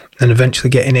enough, and eventually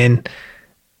getting in,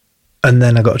 and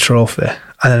then I got a trophy,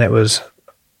 and then it was,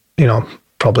 you know,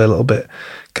 probably a little bit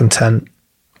content.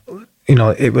 You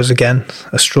know, it was again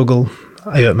a struggle.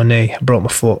 I hurt my knee, I broke my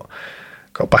foot,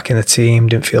 got back in the team,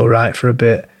 didn't feel right for a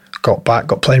bit, got back,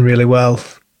 got playing really well,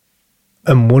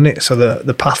 and won it. So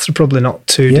the paths are probably not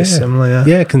too dissimilar.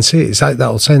 Yeah, I can see it. It's like that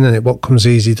old saying, isn't it? What comes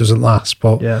easy doesn't last,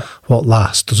 but what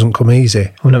lasts doesn't come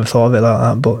easy. I've never thought of it like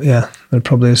that, but yeah, there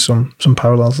probably is some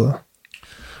parallels there.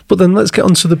 But then let's get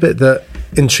on to the bit that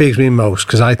intrigues me most,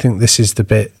 because I think this is the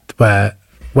bit where,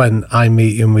 when I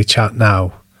meet you and we chat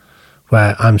now,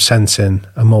 where I'm sensing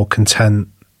a more content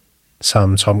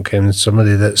Sam Tomkins,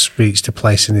 somebody that's reached a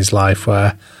place in his life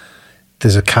where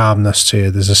there's a calmness to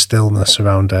you, there's a stillness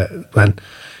around it. When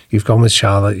you've gone with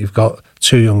Charlotte, you've got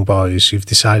 2 young boys, you've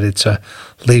decided to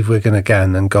leave Wigan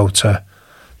again and go to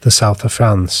the south of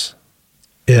France.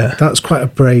 Yeah. That's quite a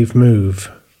brave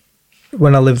move.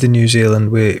 When I lived in New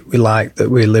Zealand, we liked that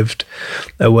we lived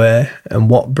away, and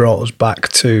what brought us back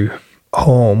to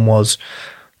home was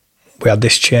we had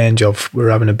this change of we were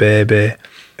having a baby,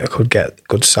 I could get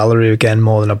good salary again,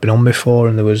 more than I've been on before,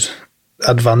 and there was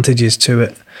advantages to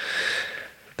it.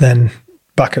 Then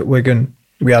back at Wigan,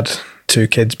 we had 2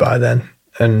 kids by then,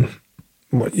 and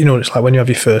you know, it's like when you have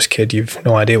your first kid, you've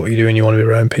no idea what you're doing, you want to be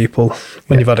around people.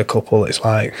 When you've had a couple, it's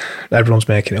like everyone's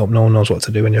making it up, no one knows what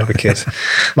to do when you have a kid.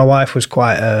 My wife was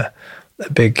quite a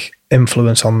big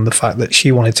influence on the fact that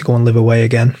she wanted to go and live away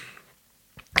again,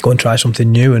 go and try something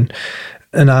new,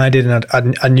 and I did,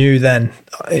 and I knew then,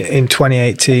 in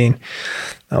 2018,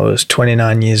 I was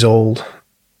 29 years old,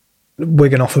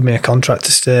 Wigan offered me a contract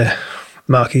to stay,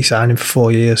 marquee signing for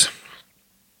 4 years.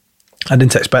 I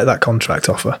didn't expect that contract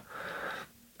offer.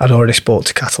 I'd already spoke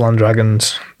to Catalan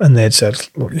Dragons, and they'd said,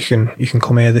 look, you can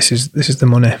come here, this is the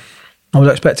money. I was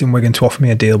expecting Wigan to offer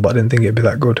me a deal, but I didn't think it'd be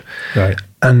that good. Right.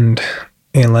 And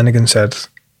Ian Lenigan said,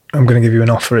 I'm going to give you an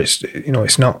offer. It's, you know,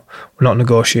 we're not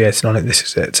negotiating on it. This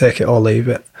is it. Take it or leave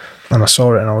it. And I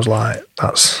saw it, and I was like,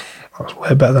 that's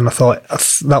way better than I thought.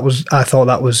 I thought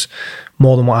that was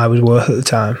more than what I was worth at the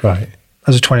time. Right.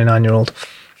 As a 29-year-old,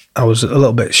 I was a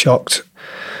little bit shocked.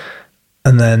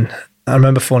 And then I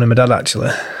remember phoning my dad actually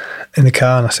in the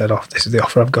car, and I said, "Oh, this is the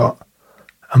offer I've got."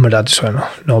 And my dad just went,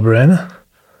 "Oh, no brainer."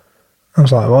 I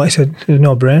was like, "What?" He said, "It's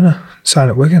no brainer. Sign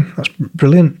at Wigan. That's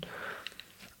brilliant."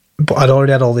 But I'd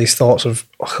already had all these thoughts of,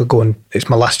 I could go and, it's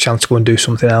my last chance to go and do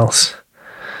something else.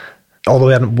 Although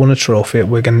I hadn't won a trophy at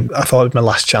Wigan, I thought it was my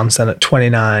last chance then at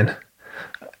 29.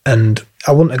 And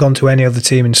I wouldn't have gone to any other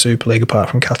team in Super League apart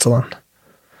from Catalan.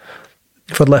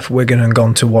 If I'd left Wigan and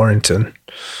gone to Warrington,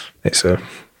 it's a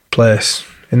place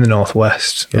in the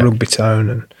northwest, a rugby town,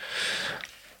 and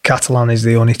Catalan is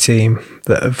the only team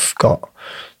that have got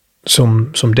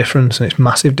some difference, and it's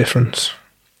massive difference.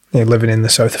 living in the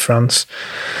south of France,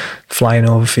 flying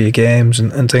over for your games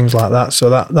and things like that. So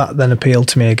that then appealed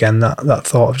to me again, that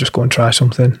thought of just go and try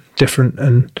something different.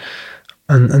 And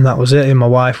that was it. And my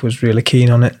wife was really keen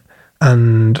on it.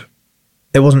 And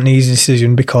it wasn't an easy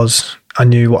decision because I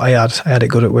knew what I had. I had it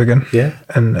good at Wigan. Yeah.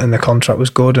 And the contract was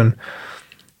good and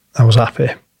I was happy.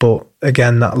 But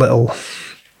again, that little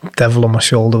devil on my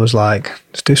shoulder was like,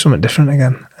 let's do something different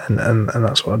again. And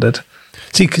that's what I did.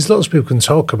 See, because lots of people can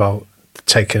talk about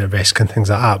taking a risk and things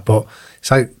like that, but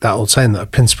it's like that old saying that a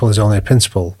principle is only a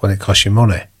principle when it costs you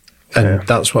money. And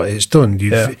that's what it's done.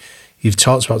 You've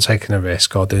talked about taking a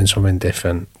risk or doing something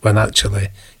different when actually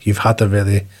you've had a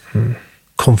really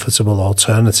comfortable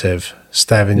alternative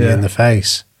staring you in the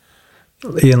face.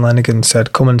 Ian Lenigan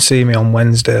said, come and see me on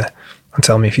Wednesday and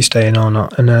tell me if you're staying or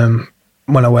not. And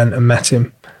when I went and met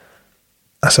him,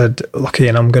 I said, look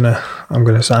Ian, I'm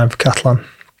gonna sign for Catalan.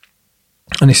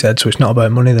 And he said, so it's not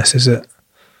about money this, is it?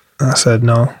 And I said,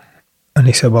 no. And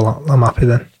he said, well, I'm happy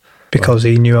then. Because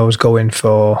he knew I was going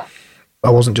for, I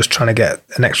wasn't just trying to get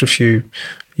an extra few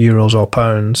euros or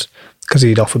pounds, because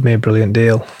he'd offered me a brilliant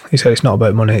deal. He said, it's not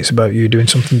about money, it's about you doing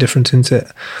something different, isn't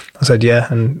it? I said, yeah,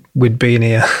 and we'd been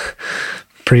here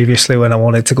previously when I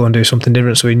wanted to go and do something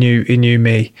different, so he knew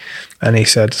me, and he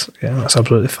said, yeah, that's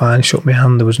absolutely fine. He shook my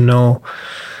hand, there was no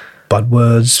bad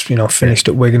words, finished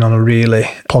at Wigan on a really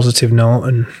positive note,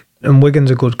 and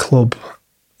Wigan's a good club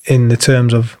in the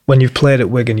terms of when you've played at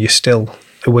Wigan, you're still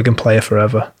a Wigan player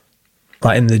forever.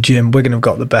 Like in the gym, Wigan have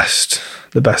got the best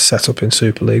setup in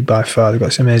Super League by far. They've got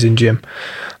this amazing gym,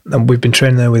 and we've been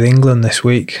training there with England this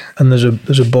week. And there's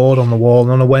a board on the wall.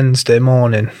 And on a Wednesday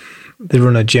morning, they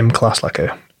run a gym class, like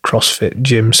a CrossFit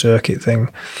gym circuit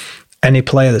thing. Any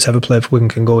player that's ever played for Wigan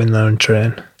can go in there and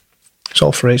train. It's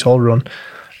all free. It's all run,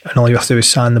 and all you have to do is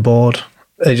sign the board.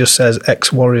 It just says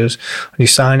ex-Warriors, and you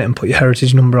sign it and put your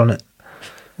heritage number on it.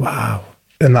 Wow!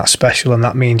 And that's special, and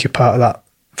that means you're part of that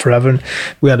forever. And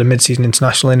we had a mid-season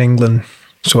international in England,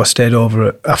 so I stayed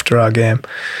over after our game,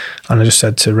 and I just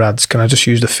said to Rads, can I just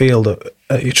use the field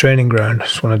at your training ground? I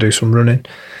just want to do some running.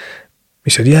 He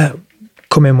said, yeah,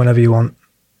 come in whenever you want.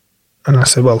 And I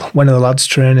said, well, when are the lads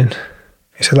training?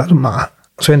 He said, that doesn't matter.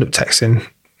 So I ended up texting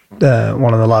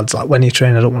one of the lads, like, when you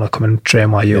train, I don't want to come and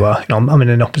train while you are. I'm in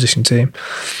an opposition team.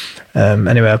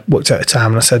 Anyway, I worked out a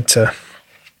time and I said to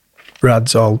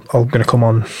Rads, I'm going to come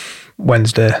on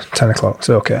Wednesday, 10 o'clock.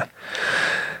 So, okay.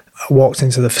 I walked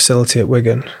into the facility at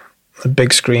Wigan, a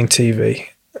big screen TV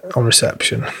on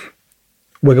reception.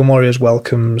 Wigan Warriors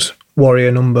welcomes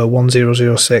Warrior number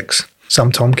 1006,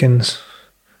 Sam Tomkins.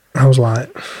 I was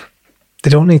like, they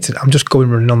don't need to, I'm just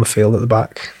going running on the field at the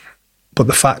back. But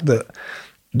the fact that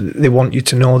they want you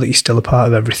to know that you're still a part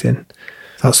of everything.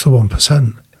 That's the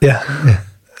 1%. Yeah.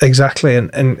 Exactly.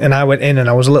 And I went in and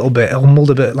I was a little bit humbled,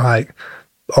 a bit like,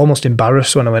 almost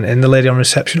embarrassed when I went in. The lady on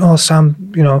reception, oh,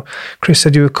 Sam, Chris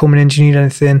said you were coming in, do you need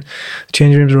anything? The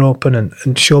changing rooms are open,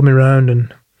 and showed me around.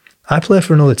 And I play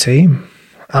for another team.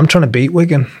 I'm trying to beat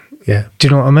Wigan. Yeah. Do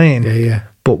you know what I mean? Yeah, yeah.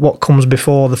 But what comes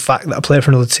before the fact that I play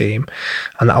for another team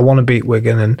and that I want to beat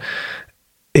Wigan and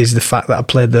is the fact that I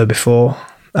played there before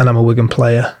and I'm a Wigan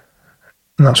player.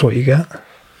 And that's what you get.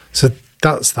 So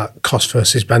that's that cost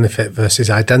versus benefit versus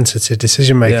identity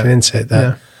decision making, isn't it?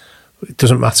 That it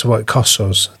doesn't matter what it costs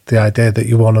us. The idea that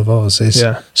you're one of us is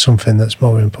something that's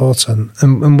more important.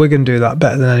 And Wigan do that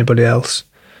better than anybody else.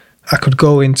 I could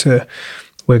go into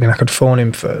Wigan, I could phone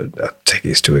him for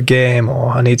tickets to a game, or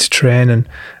I need to train, and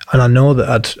I know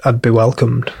that I'd be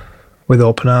welcomed with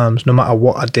open arms, no matter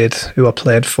what I did, who I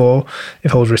played for.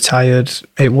 If I was retired,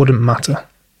 it wouldn't matter.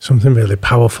 Something really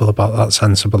powerful about that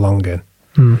sense of belonging.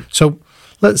 So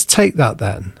let's take that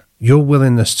then. Your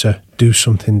willingness to do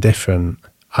something different,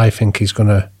 I think, is going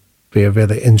to be a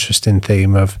really interesting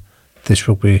theme of this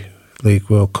Rugby League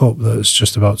World Cup that's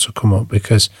just about to come up,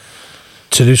 because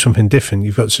to do something different,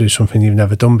 you've got to do something you've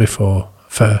never done before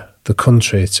for the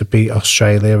country to beat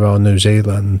Australia or New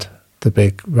Zealand, the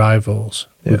big rivals.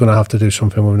 We're going to have to do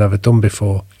something we've never done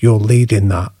before. You're leading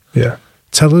that. Yeah.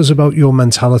 Tell us about your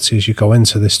mentality as you go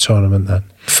into this tournament then.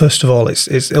 First of all,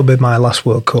 it'll be my last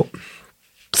World Cup.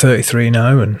 33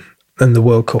 now, and the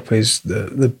World Cup is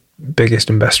the biggest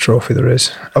and best trophy there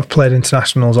is. I've played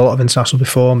internationals, a lot of internationals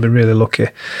before, and been really lucky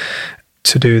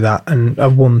to do that. And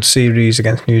I've won series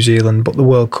against New Zealand, but the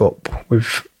World Cup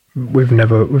we've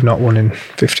not won in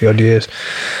 50 odd years.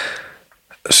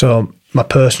 So my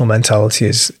personal mentality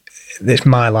is it's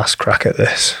my last crack at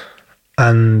this,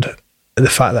 and the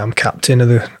fact that I'm captain of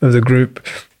the group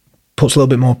puts a little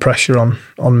bit more pressure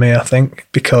on me, I think,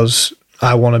 because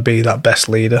I want to be that best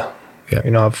leader.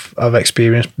 Yeah. I've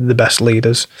experienced the best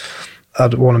leaders,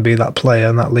 I'd want to be that player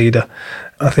and that leader.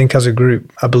 I think as a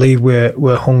group, I believe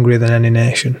we're hungrier than any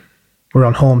nation. We're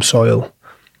on home soil.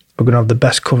 We're going to have the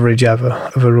best coverage ever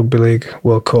of a Rugby League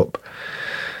World Cup.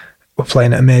 We're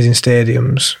playing at amazing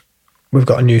stadiums. We've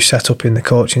got a new setup in the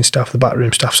coaching staff. The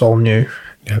backroom staff's all new.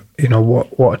 Yep. You know,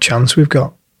 what a chance we've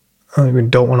got. I think we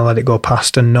don't want to let it go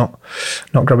past and not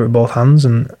grab it with both hands,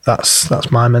 and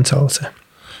that's my mentality.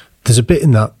 There's a bit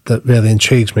in that really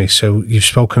intrigues me. So you've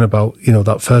spoken about,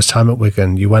 that first time at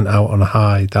Wigan, you went out on a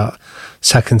high. That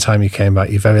second time you came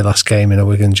back, your very last game in a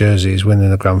Wigan jersey is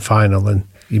winning a grand final, and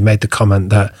you made the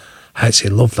comment that I actually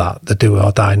love that, the do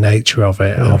or die nature of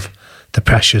it, of the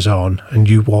pressure's on and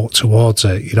you walk towards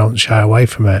it, you don't shy away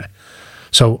from it.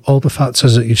 So all the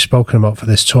factors that you've spoken about for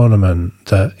this tournament,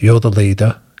 that you're the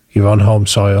leader, you're on home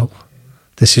soil,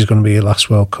 this is going to be your last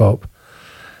World Cup.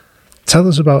 Tell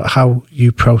us about how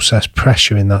you process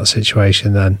pressure in that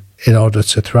situation then, in order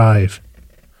to thrive.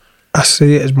 I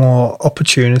see it as more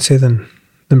opportunity than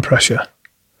pressure.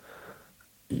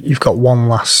 You've got one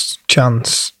last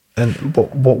chance,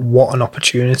 but what an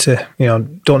opportunity.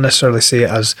 Don't necessarily see it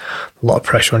as a lot of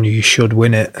pressure on you. You should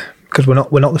win it, because we're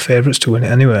not the favourites to win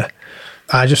it anyway.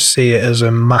 I just see it as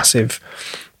a massive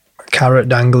carrot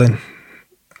dangling.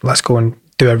 Let's go and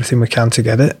do everything we can to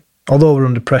get it. Although we're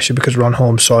under pressure because we're on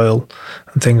home soil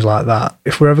and things like that,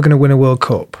 if we're ever going to win a World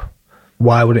Cup,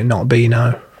 why would it not be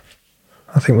now?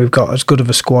 I think we've got as good of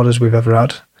a squad as we've ever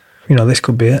had. This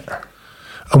could be it.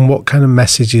 And what kind of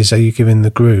messages are you giving the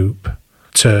group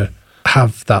to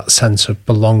have that sense of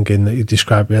belonging that you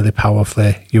described really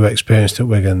powerfully, you experienced at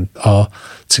Wigan, or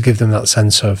to give them that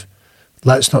sense of,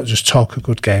 let's not just talk a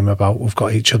good game about we've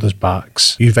got each other's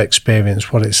backs. You've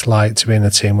experienced what it's like to be in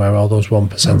a team where all those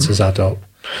 1%ers add up.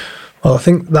 Well, I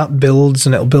think that builds,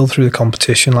 and it'll build through the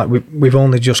competition. Like we've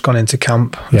only just gone into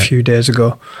camp a few days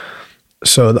ago,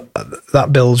 so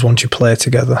that builds once you play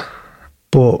together.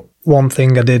 But one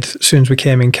thing I did as soon as we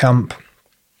came in camp,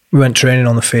 we went training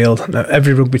on the field. Now,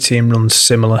 every rugby team runs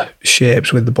similar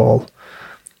shapes with the ball.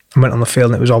 I went on the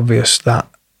field and it was obvious that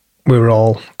we were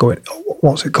all going,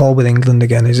 what's it called with England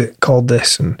again? Is it called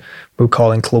this? And we were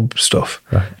calling club stuff,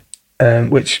 right.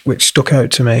 Which stuck out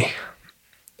to me.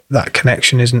 That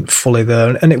connection isn't fully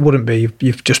there, and it wouldn't be.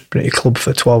 You've just been at your club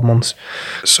for 12 months.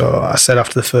 So I said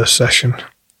after the first session,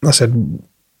 I said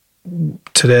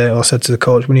to the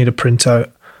coach, we need a printout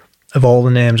of all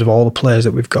the names of all the players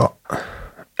that we've got.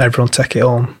 Everyone take it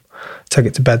home, take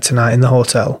it to bed tonight in the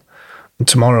hotel, and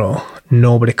tomorrow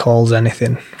nobody calls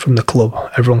anything from the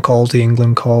club. Everyone calls the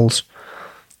England calls,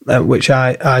 which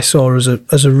I saw as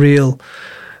a real,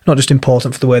 not just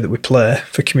important for the way that we play,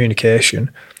 for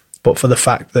communication, but for the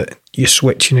fact that you're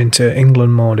switching into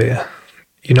England mode here.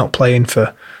 You're not playing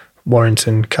for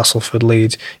Warrington, Castleford,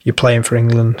 Leeds. You're playing for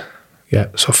England. Yeah.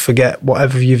 So forget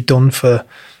whatever you've done for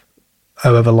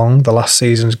however long. The last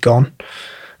season's gone.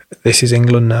 This is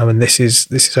England now, and this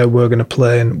is how we're going to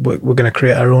play, and we're going to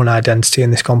create our own identity in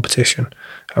this competition.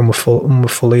 And we're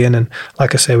fully in. And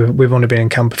like I say, we've only been in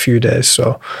camp a few days,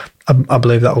 so I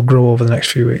believe that will grow over the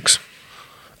next few weeks.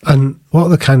 And what are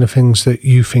the kind of things that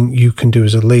you think you can do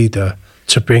as a leader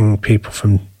to bring people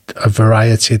from a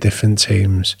variety of different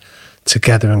teams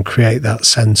together and create that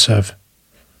sense of,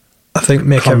 I think,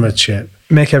 comradeship?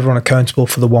 Make everyone accountable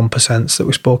for the 1% that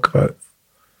we spoke about.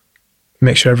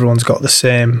 Make sure everyone's got the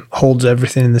same, holds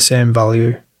everything in the same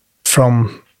value.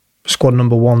 From squad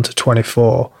number 1 to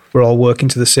 24, we're all working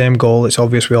to the same goal. It's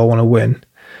obvious we all want to win,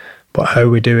 but how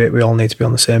we do it, we all need to be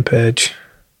on the same page.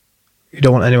 You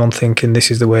don't want anyone thinking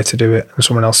this is the way to do it and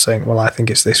someone else saying, well, I think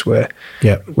it's this way.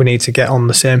 Yeah. We need to get on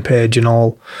the same page and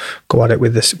all go at it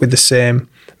with the same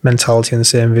mentality and the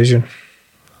same vision.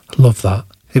 I love that.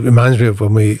 It reminds me of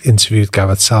when we interviewed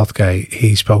Gareth Southgate.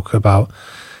 He spoke about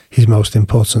his most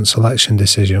important selection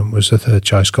decision was the third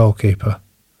choice goalkeeper,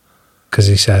 because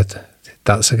he said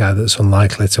that's a guy that's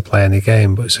unlikely to play any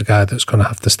game, but it's a guy that's going to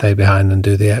have to stay behind and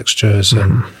do the extras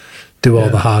and do all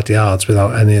the hard yards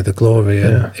without any of the glory.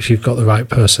 And if you've got the right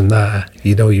person there,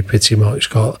 you pretty much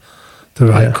got the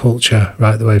right culture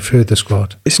right the way through the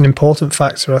squad. It's an important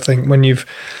factor, I think, when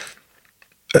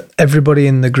everybody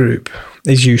in the group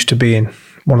is used to being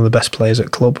one of the best players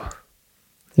at club.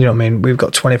 You know what I mean? We've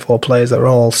got 24 players that are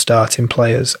all starting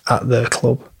players at their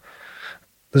club.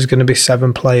 There's going to be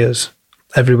 7 players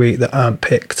every week that aren't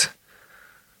picked,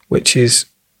 which is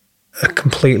a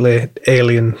completely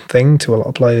alien thing to a lot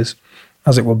of players,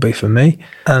 as it would be for me.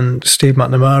 And Steve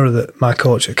McNamara, my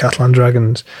coach at Catalan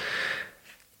Dragons,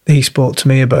 he spoke to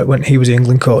me about when he was the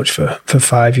England coach for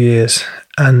 5 years,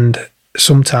 and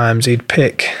sometimes he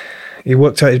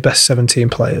worked out his best 17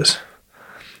 players,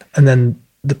 and then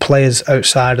the players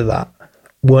outside of that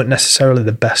weren't necessarily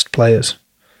the best players.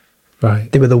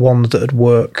 Right. They were the ones that would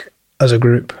work as a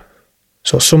group.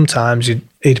 So sometimes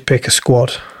he'd pick a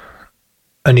squad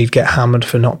and he'd get hammered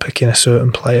for not picking a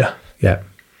certain player. Yeah.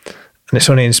 And it's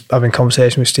only in having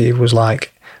conversation with Steve was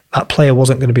like, that player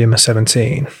wasn't going to be in my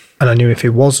 17. And I knew if he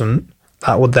wasn't,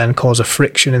 that would then cause a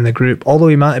friction in the group. Although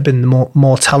he might have been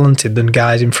more talented than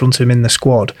guys in front of him in the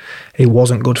squad, he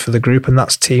wasn't good for the group, and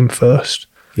that's team first.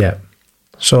 Yeah.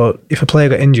 So if a player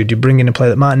got injured, you bring in a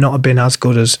player that might not have been as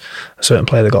good as a certain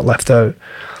player that got left out,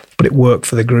 but it worked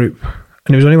for the group.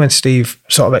 And it was only when Steve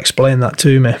sort of explained that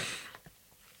to me,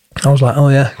 I was like, oh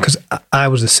yeah, because I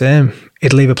was the same.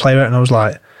 He'd leave a player out and I was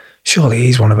like, surely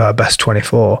he's one of our best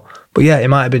 24. But yeah, he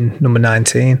might have been number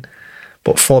 19,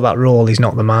 but for that role, he's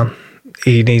not the man.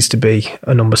 He needs to be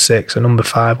a number 6, a number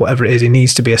 5, whatever it is. He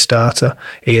needs to be a starter.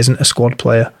 He isn't a squad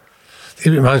player. It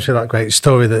reminds me of that great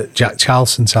story that Jack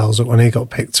Charlton tells, that when he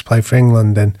got picked to play for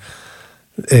England in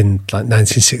like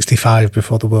 1965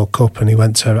 before the World Cup, and he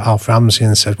went to Alf Ramsey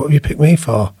and said, what have you picked me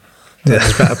for?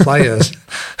 There's better players.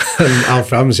 And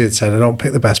Alf Ramsey had said, I don't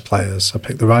pick the best players, I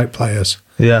pick the right players.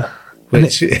 Yeah.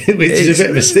 Which is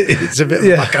a bit of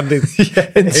a backhanded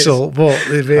insult, but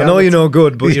I know you're no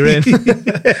good, but you're in.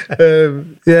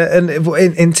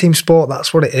 And in team sport,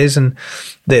 that's what it is, and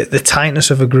the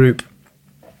tightness of a group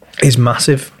is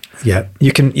massive. Yeah,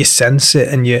 you sense it,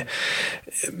 and your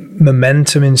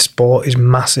momentum in sport is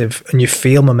massive, and you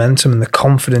feel momentum, and the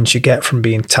confidence you get from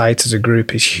being tight as a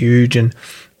group is huge. And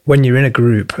when you're in a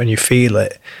group and you feel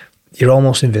it, you're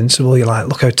almost invincible. You're like,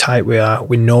 look how tight we are.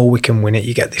 We know we can win it.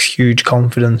 You get this huge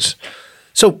confidence.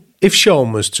 So if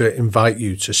Sean was to invite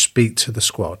you to speak to the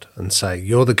squad and say,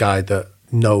 you're the guy that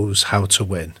knows how to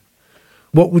win,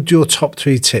 what would your top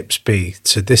 3 tips be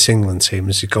to this England team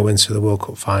as you go into the World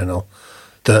Cup final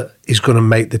that is going to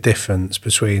make the difference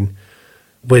between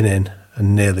winning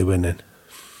and nearly winning?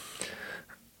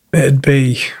 It'd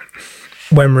be,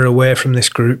 when we're away from this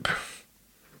group,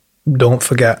 don't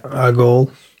forget our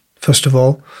goal. First of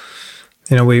all,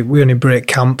 we only break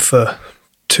camp for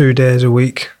 2 days a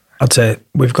week. I'd say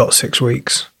we've got 6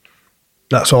 weeks.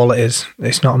 That's all it is.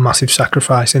 It's not a massive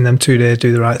sacrifice. In them 2 days,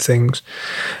 do the right things.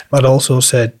 I'd also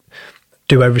said,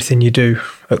 do everything you do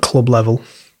at club level.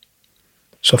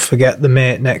 So forget the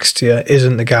mate next to you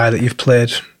isn't the guy that you've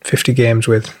played 50 games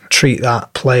with. Treat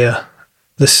that player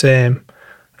the same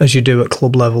as you do at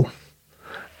club level,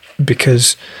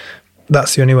 because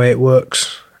that's the only way it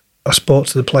works. I spoke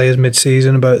to the players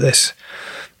mid-season about this.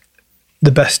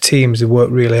 The best teams, they work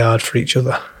really hard for each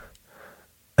other.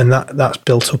 And that's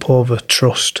built up over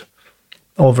trust,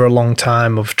 over a long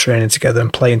time of training together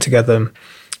and playing together and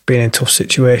being in tough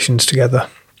situations together.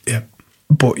 Yeah.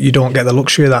 But you don't get the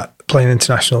luxury of that playing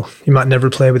international. You might never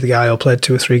play with the guy or played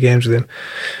 2 or 3 games with him.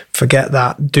 Forget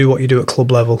that. Do what you do at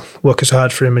club level. Work as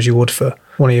hard for him as you would for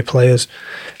one of your players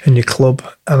in your club.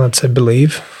 And I'd say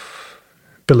believe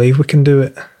we can do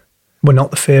it. We're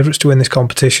not the favourites to win this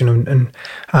competition, and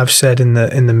I've said in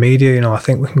the media, I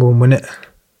think we can go and win it.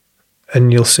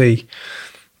 And you'll see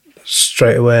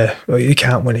straight away, well, you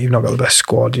can't win it. You've not got the best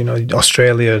squad.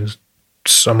 Australia,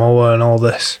 Samoa, and all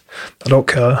this. I don't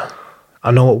care. I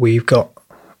know what we've got.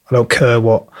 I don't care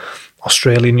what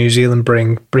Australia, New Zealand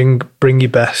bring. Bring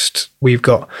your best. We've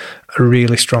got a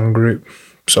really strong group.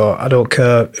 So I don't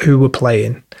care who we're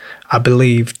playing. I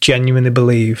genuinely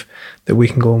believe that we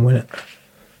can go and win it.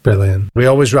 Brilliant. We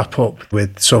always wrap up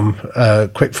with some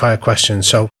quick fire questions.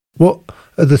 So what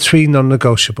are the 3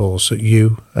 non-negotiables that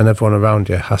you and everyone around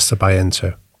you has to buy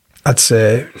into? I'd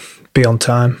say be on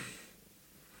time,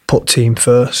 put team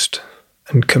first,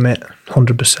 and commit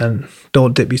 100%.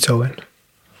 Don't dip your toe in.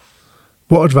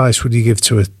 What advice would you give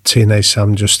to a teenage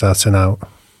Sam just starting out?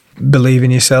 Believe in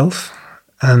yourself,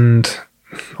 and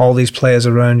all these players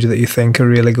around you that you think are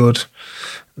really good,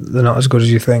 they're not as good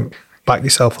as you think. Back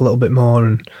yourself a little bit more,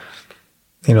 and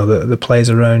the players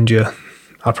around you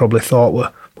I probably thought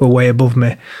were way above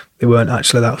me. They weren't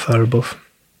actually that far above.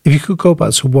 If you could go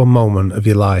back to one moment of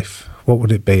your life, what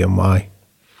would it be and why?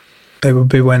 It would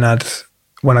be when I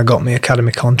got my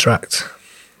academy contract.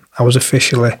 I was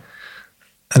officially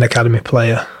an academy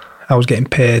player. I was getting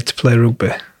paid to play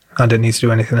rugby. I didn't need to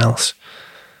do anything else.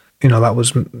 That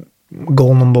was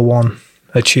goal number 1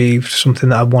 achieved, something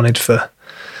that I've wanted for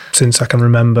since I can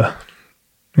remember.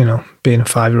 Being a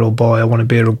 5-year-old boy, I want to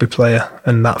be a rugby player.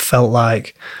 And that felt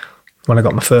like when I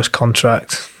got my first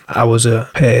contract, I was a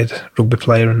paid rugby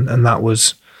player, and that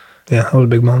was a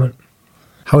big moment.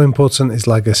 How important is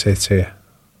legacy to you?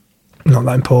 Not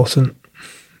that important,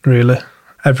 really.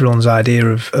 Everyone's idea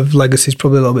of legacy is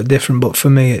probably a little bit different, but for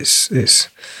me, it's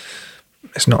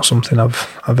not something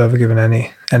I've ever given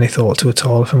any thought to at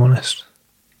all, if I'm honest.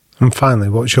 And finally,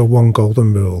 what's your one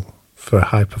golden rule for a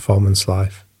high performance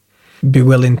life? Be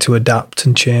willing to adapt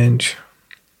and change.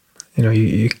 You know,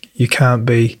 you can't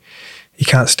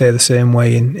stay the same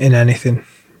way in anything.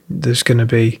 There's going to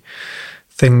be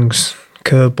things,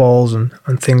 curveballs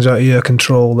and things out of your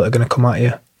control that are going to come at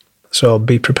you. So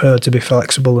be prepared to be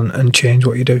flexible and change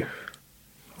what you do.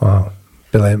 Wow,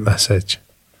 brilliant message.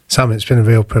 Sam, it's been a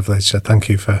real privilege, so thank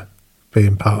you for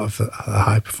being part of the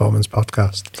High Performance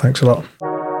Podcast. Thanks a lot.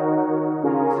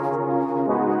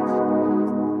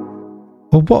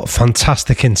 Well, what a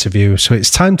fantastic interview. So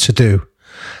it's time to do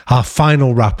our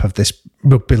final wrap of this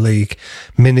Rugby League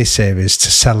mini-series to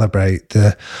celebrate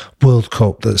the World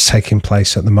Cup that's taking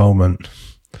place at the moment.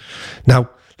 Now,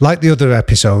 like the other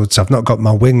episodes, I've not got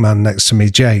my wingman next to me,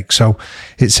 Jake, so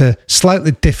it's a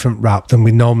slightly different wrap than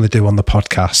we normally do on the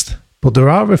podcast. But there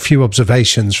are a few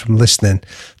observations from listening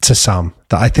to Sam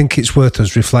that I think it's worth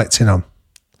us reflecting on.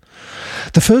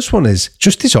 The first one is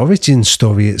just his origin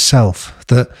story itself,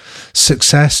 that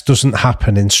success doesn't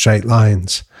happen in straight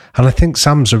lines. And I think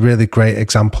Sam's a really great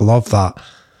example of that.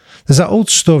 There's that old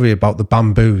story about the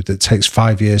bamboo that takes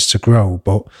 5 years to grow,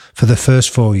 but for the first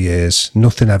 4 years,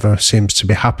 nothing ever seems to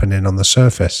be happening on the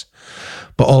surface.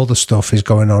 But all the stuff is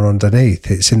going on underneath.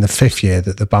 It's in the 5th year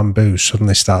that the bamboo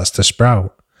suddenly starts to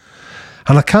sprout.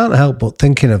 And I can't help but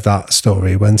thinking of that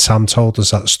story when Sam told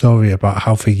us that story about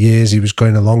how for years he was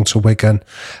going along to Wigan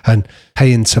and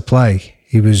paying to play.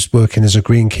 He was working as a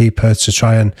greenkeeper to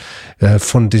try and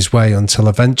fund his way until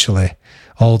eventually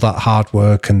all that hard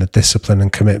work and the discipline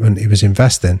and commitment he was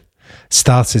investing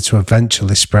started to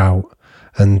eventually sprout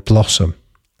and blossom.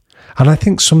 And I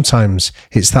think sometimes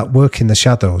it's that work in the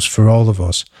shadows for all of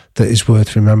us that is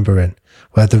worth remembering,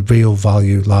 where the real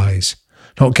value lies.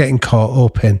 Not getting caught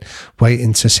up in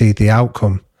waiting to see the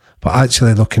outcome, but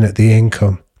actually looking at the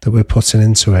income that we're putting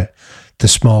into it, the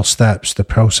small steps, the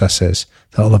processes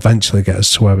that will eventually get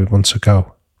us to where we want to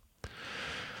go.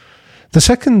 The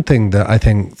second thing that I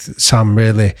think Sam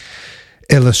really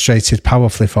illustrated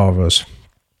powerfully for us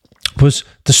was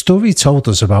the story he told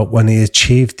us about when he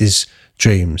achieved his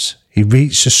dreams. He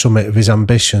reached the summit of his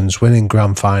ambitions, winning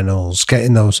grand finals,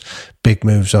 getting those big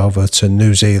moves over to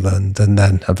New Zealand and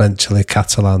then eventually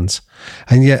Catalans,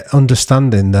 and yet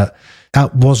understanding that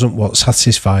that wasn't what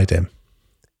satisfied him.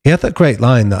 He had that great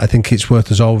line that I think it's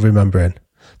worth us all remembering,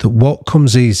 that what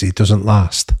comes easy doesn't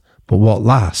last, but what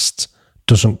lasts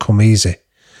doesn't come easy.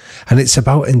 And it's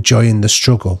about enjoying the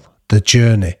struggle, the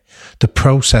journey, the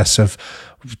process of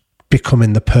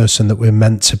becoming the person that we're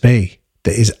meant to be.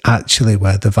 That is actually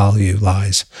where the value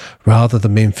lies, rather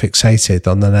than being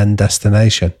fixated on an end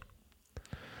destination.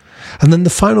 And then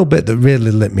the final bit that really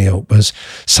lit me up was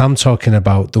Sam talking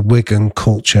about the Wigan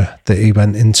culture that he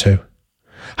went into.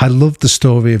 I loved the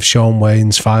story of Sean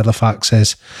Wayne's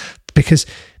Filofaxes, because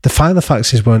the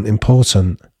Filofaxes weren't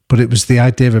important, but it was the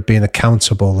idea of being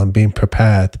accountable and being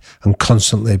prepared and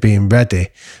constantly being ready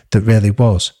that really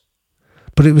was.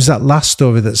 But it was that last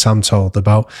story that Sam told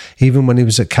about, even when he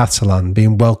was at Catalan,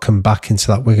 being welcomed back into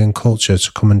that Wigan culture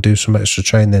to come and do some extra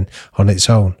training on its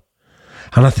own.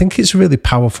 And I think it's a really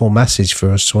powerful message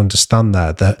for us to understand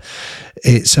there, that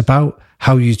it's about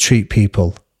how you treat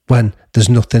people when there's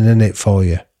nothing in it for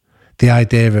you. The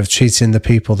idea of treating the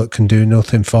people that can do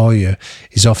nothing for you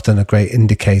is often a great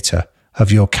indicator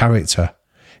of your character.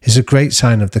 It's a great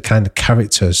sign of the kind of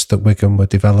characters that Wigan were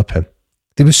developing.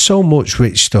 There was so much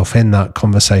rich stuff in that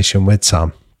conversation with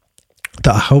Sam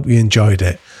that I hope you enjoyed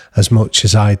it as much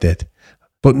as I did.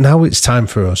 But now it's time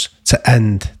for us to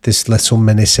end this little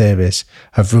mini-series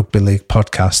of Rugby League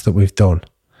podcasts that we've done.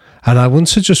 And I want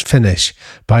to just finish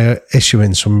by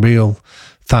issuing some real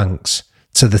thanks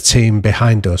to the team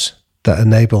behind us that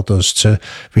enabled us to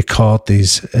record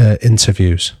these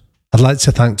interviews. I'd like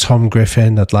to thank Tom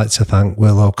Griffin. I'd like to thank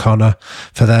Will O'Connor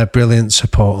for their brilliant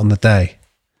support on the day.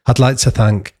 I'd like to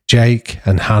thank Jake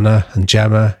and Hannah and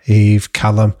Gemma, Eve,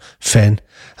 Callum, Finn,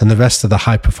 and the rest of the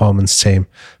high performance team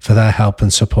for their help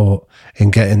and support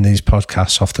in getting these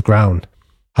podcasts off the ground.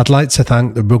 I'd like to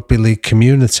thank the Rugby League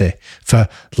community for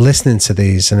listening to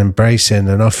these and embracing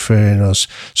and offering us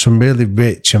some really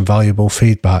rich and valuable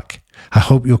feedback. I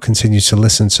hope you'll continue to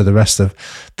listen to the rest of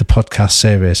the podcast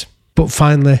series. But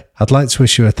finally, I'd like to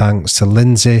issue a thanks to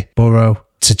Lindsay Burrow,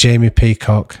 to Jamie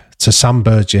Peacock, to Sam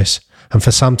Burgess, and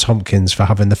for Sam Tomkins for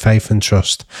having the faith and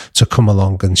trust to come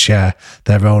along and share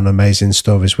their own amazing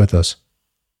stories with us.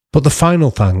 But the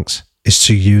final thanks is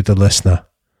to you, the listener.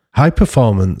 High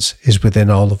performance is within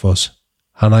all of us,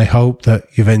 and I hope that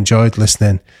you've enjoyed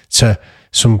listening to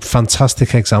some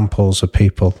fantastic examples of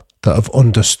people that have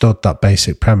understood that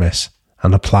basic premise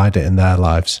and applied it in their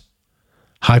lives.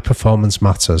 High performance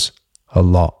matters a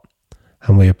lot.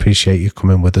 and we appreciate you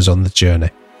coming with us on the journey.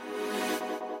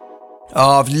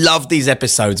 Oh, I've loved these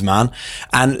episodes, man.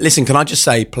 And listen, can I just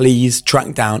say, please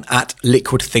track down at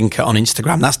Liquid Thinker on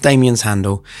Instagram. That's Damien's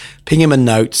handle. Ping him a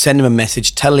note, send him a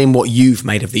message, tell him what you've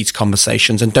made of these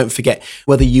conversations. And don't forget,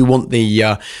 whether you want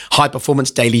the High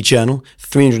Performance Daily Journal,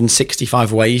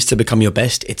 365 ways to become your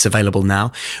best, it's available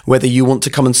now. Whether you want to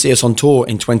come and see us on tour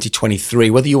in 2023,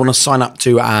 whether you want to sign up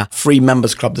to our free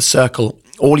members club, The Circle,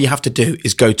 all you have to do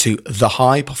is go to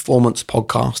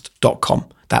thehighperformancepodcast.com.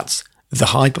 That's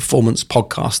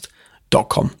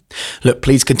thehighperformancepodcast.com. Look,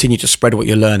 please continue to spread what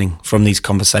you're learning from these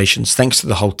conversations. Thanks to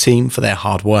the whole team for their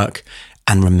hard work.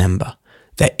 And remember,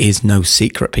 there is no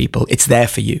secret, people. It's there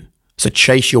for you. So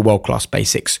chase your world-class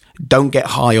basics. Don't get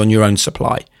high on your own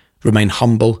supply. Remain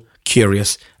humble,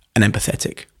 curious, and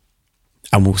empathetic.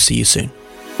 And we'll see you soon.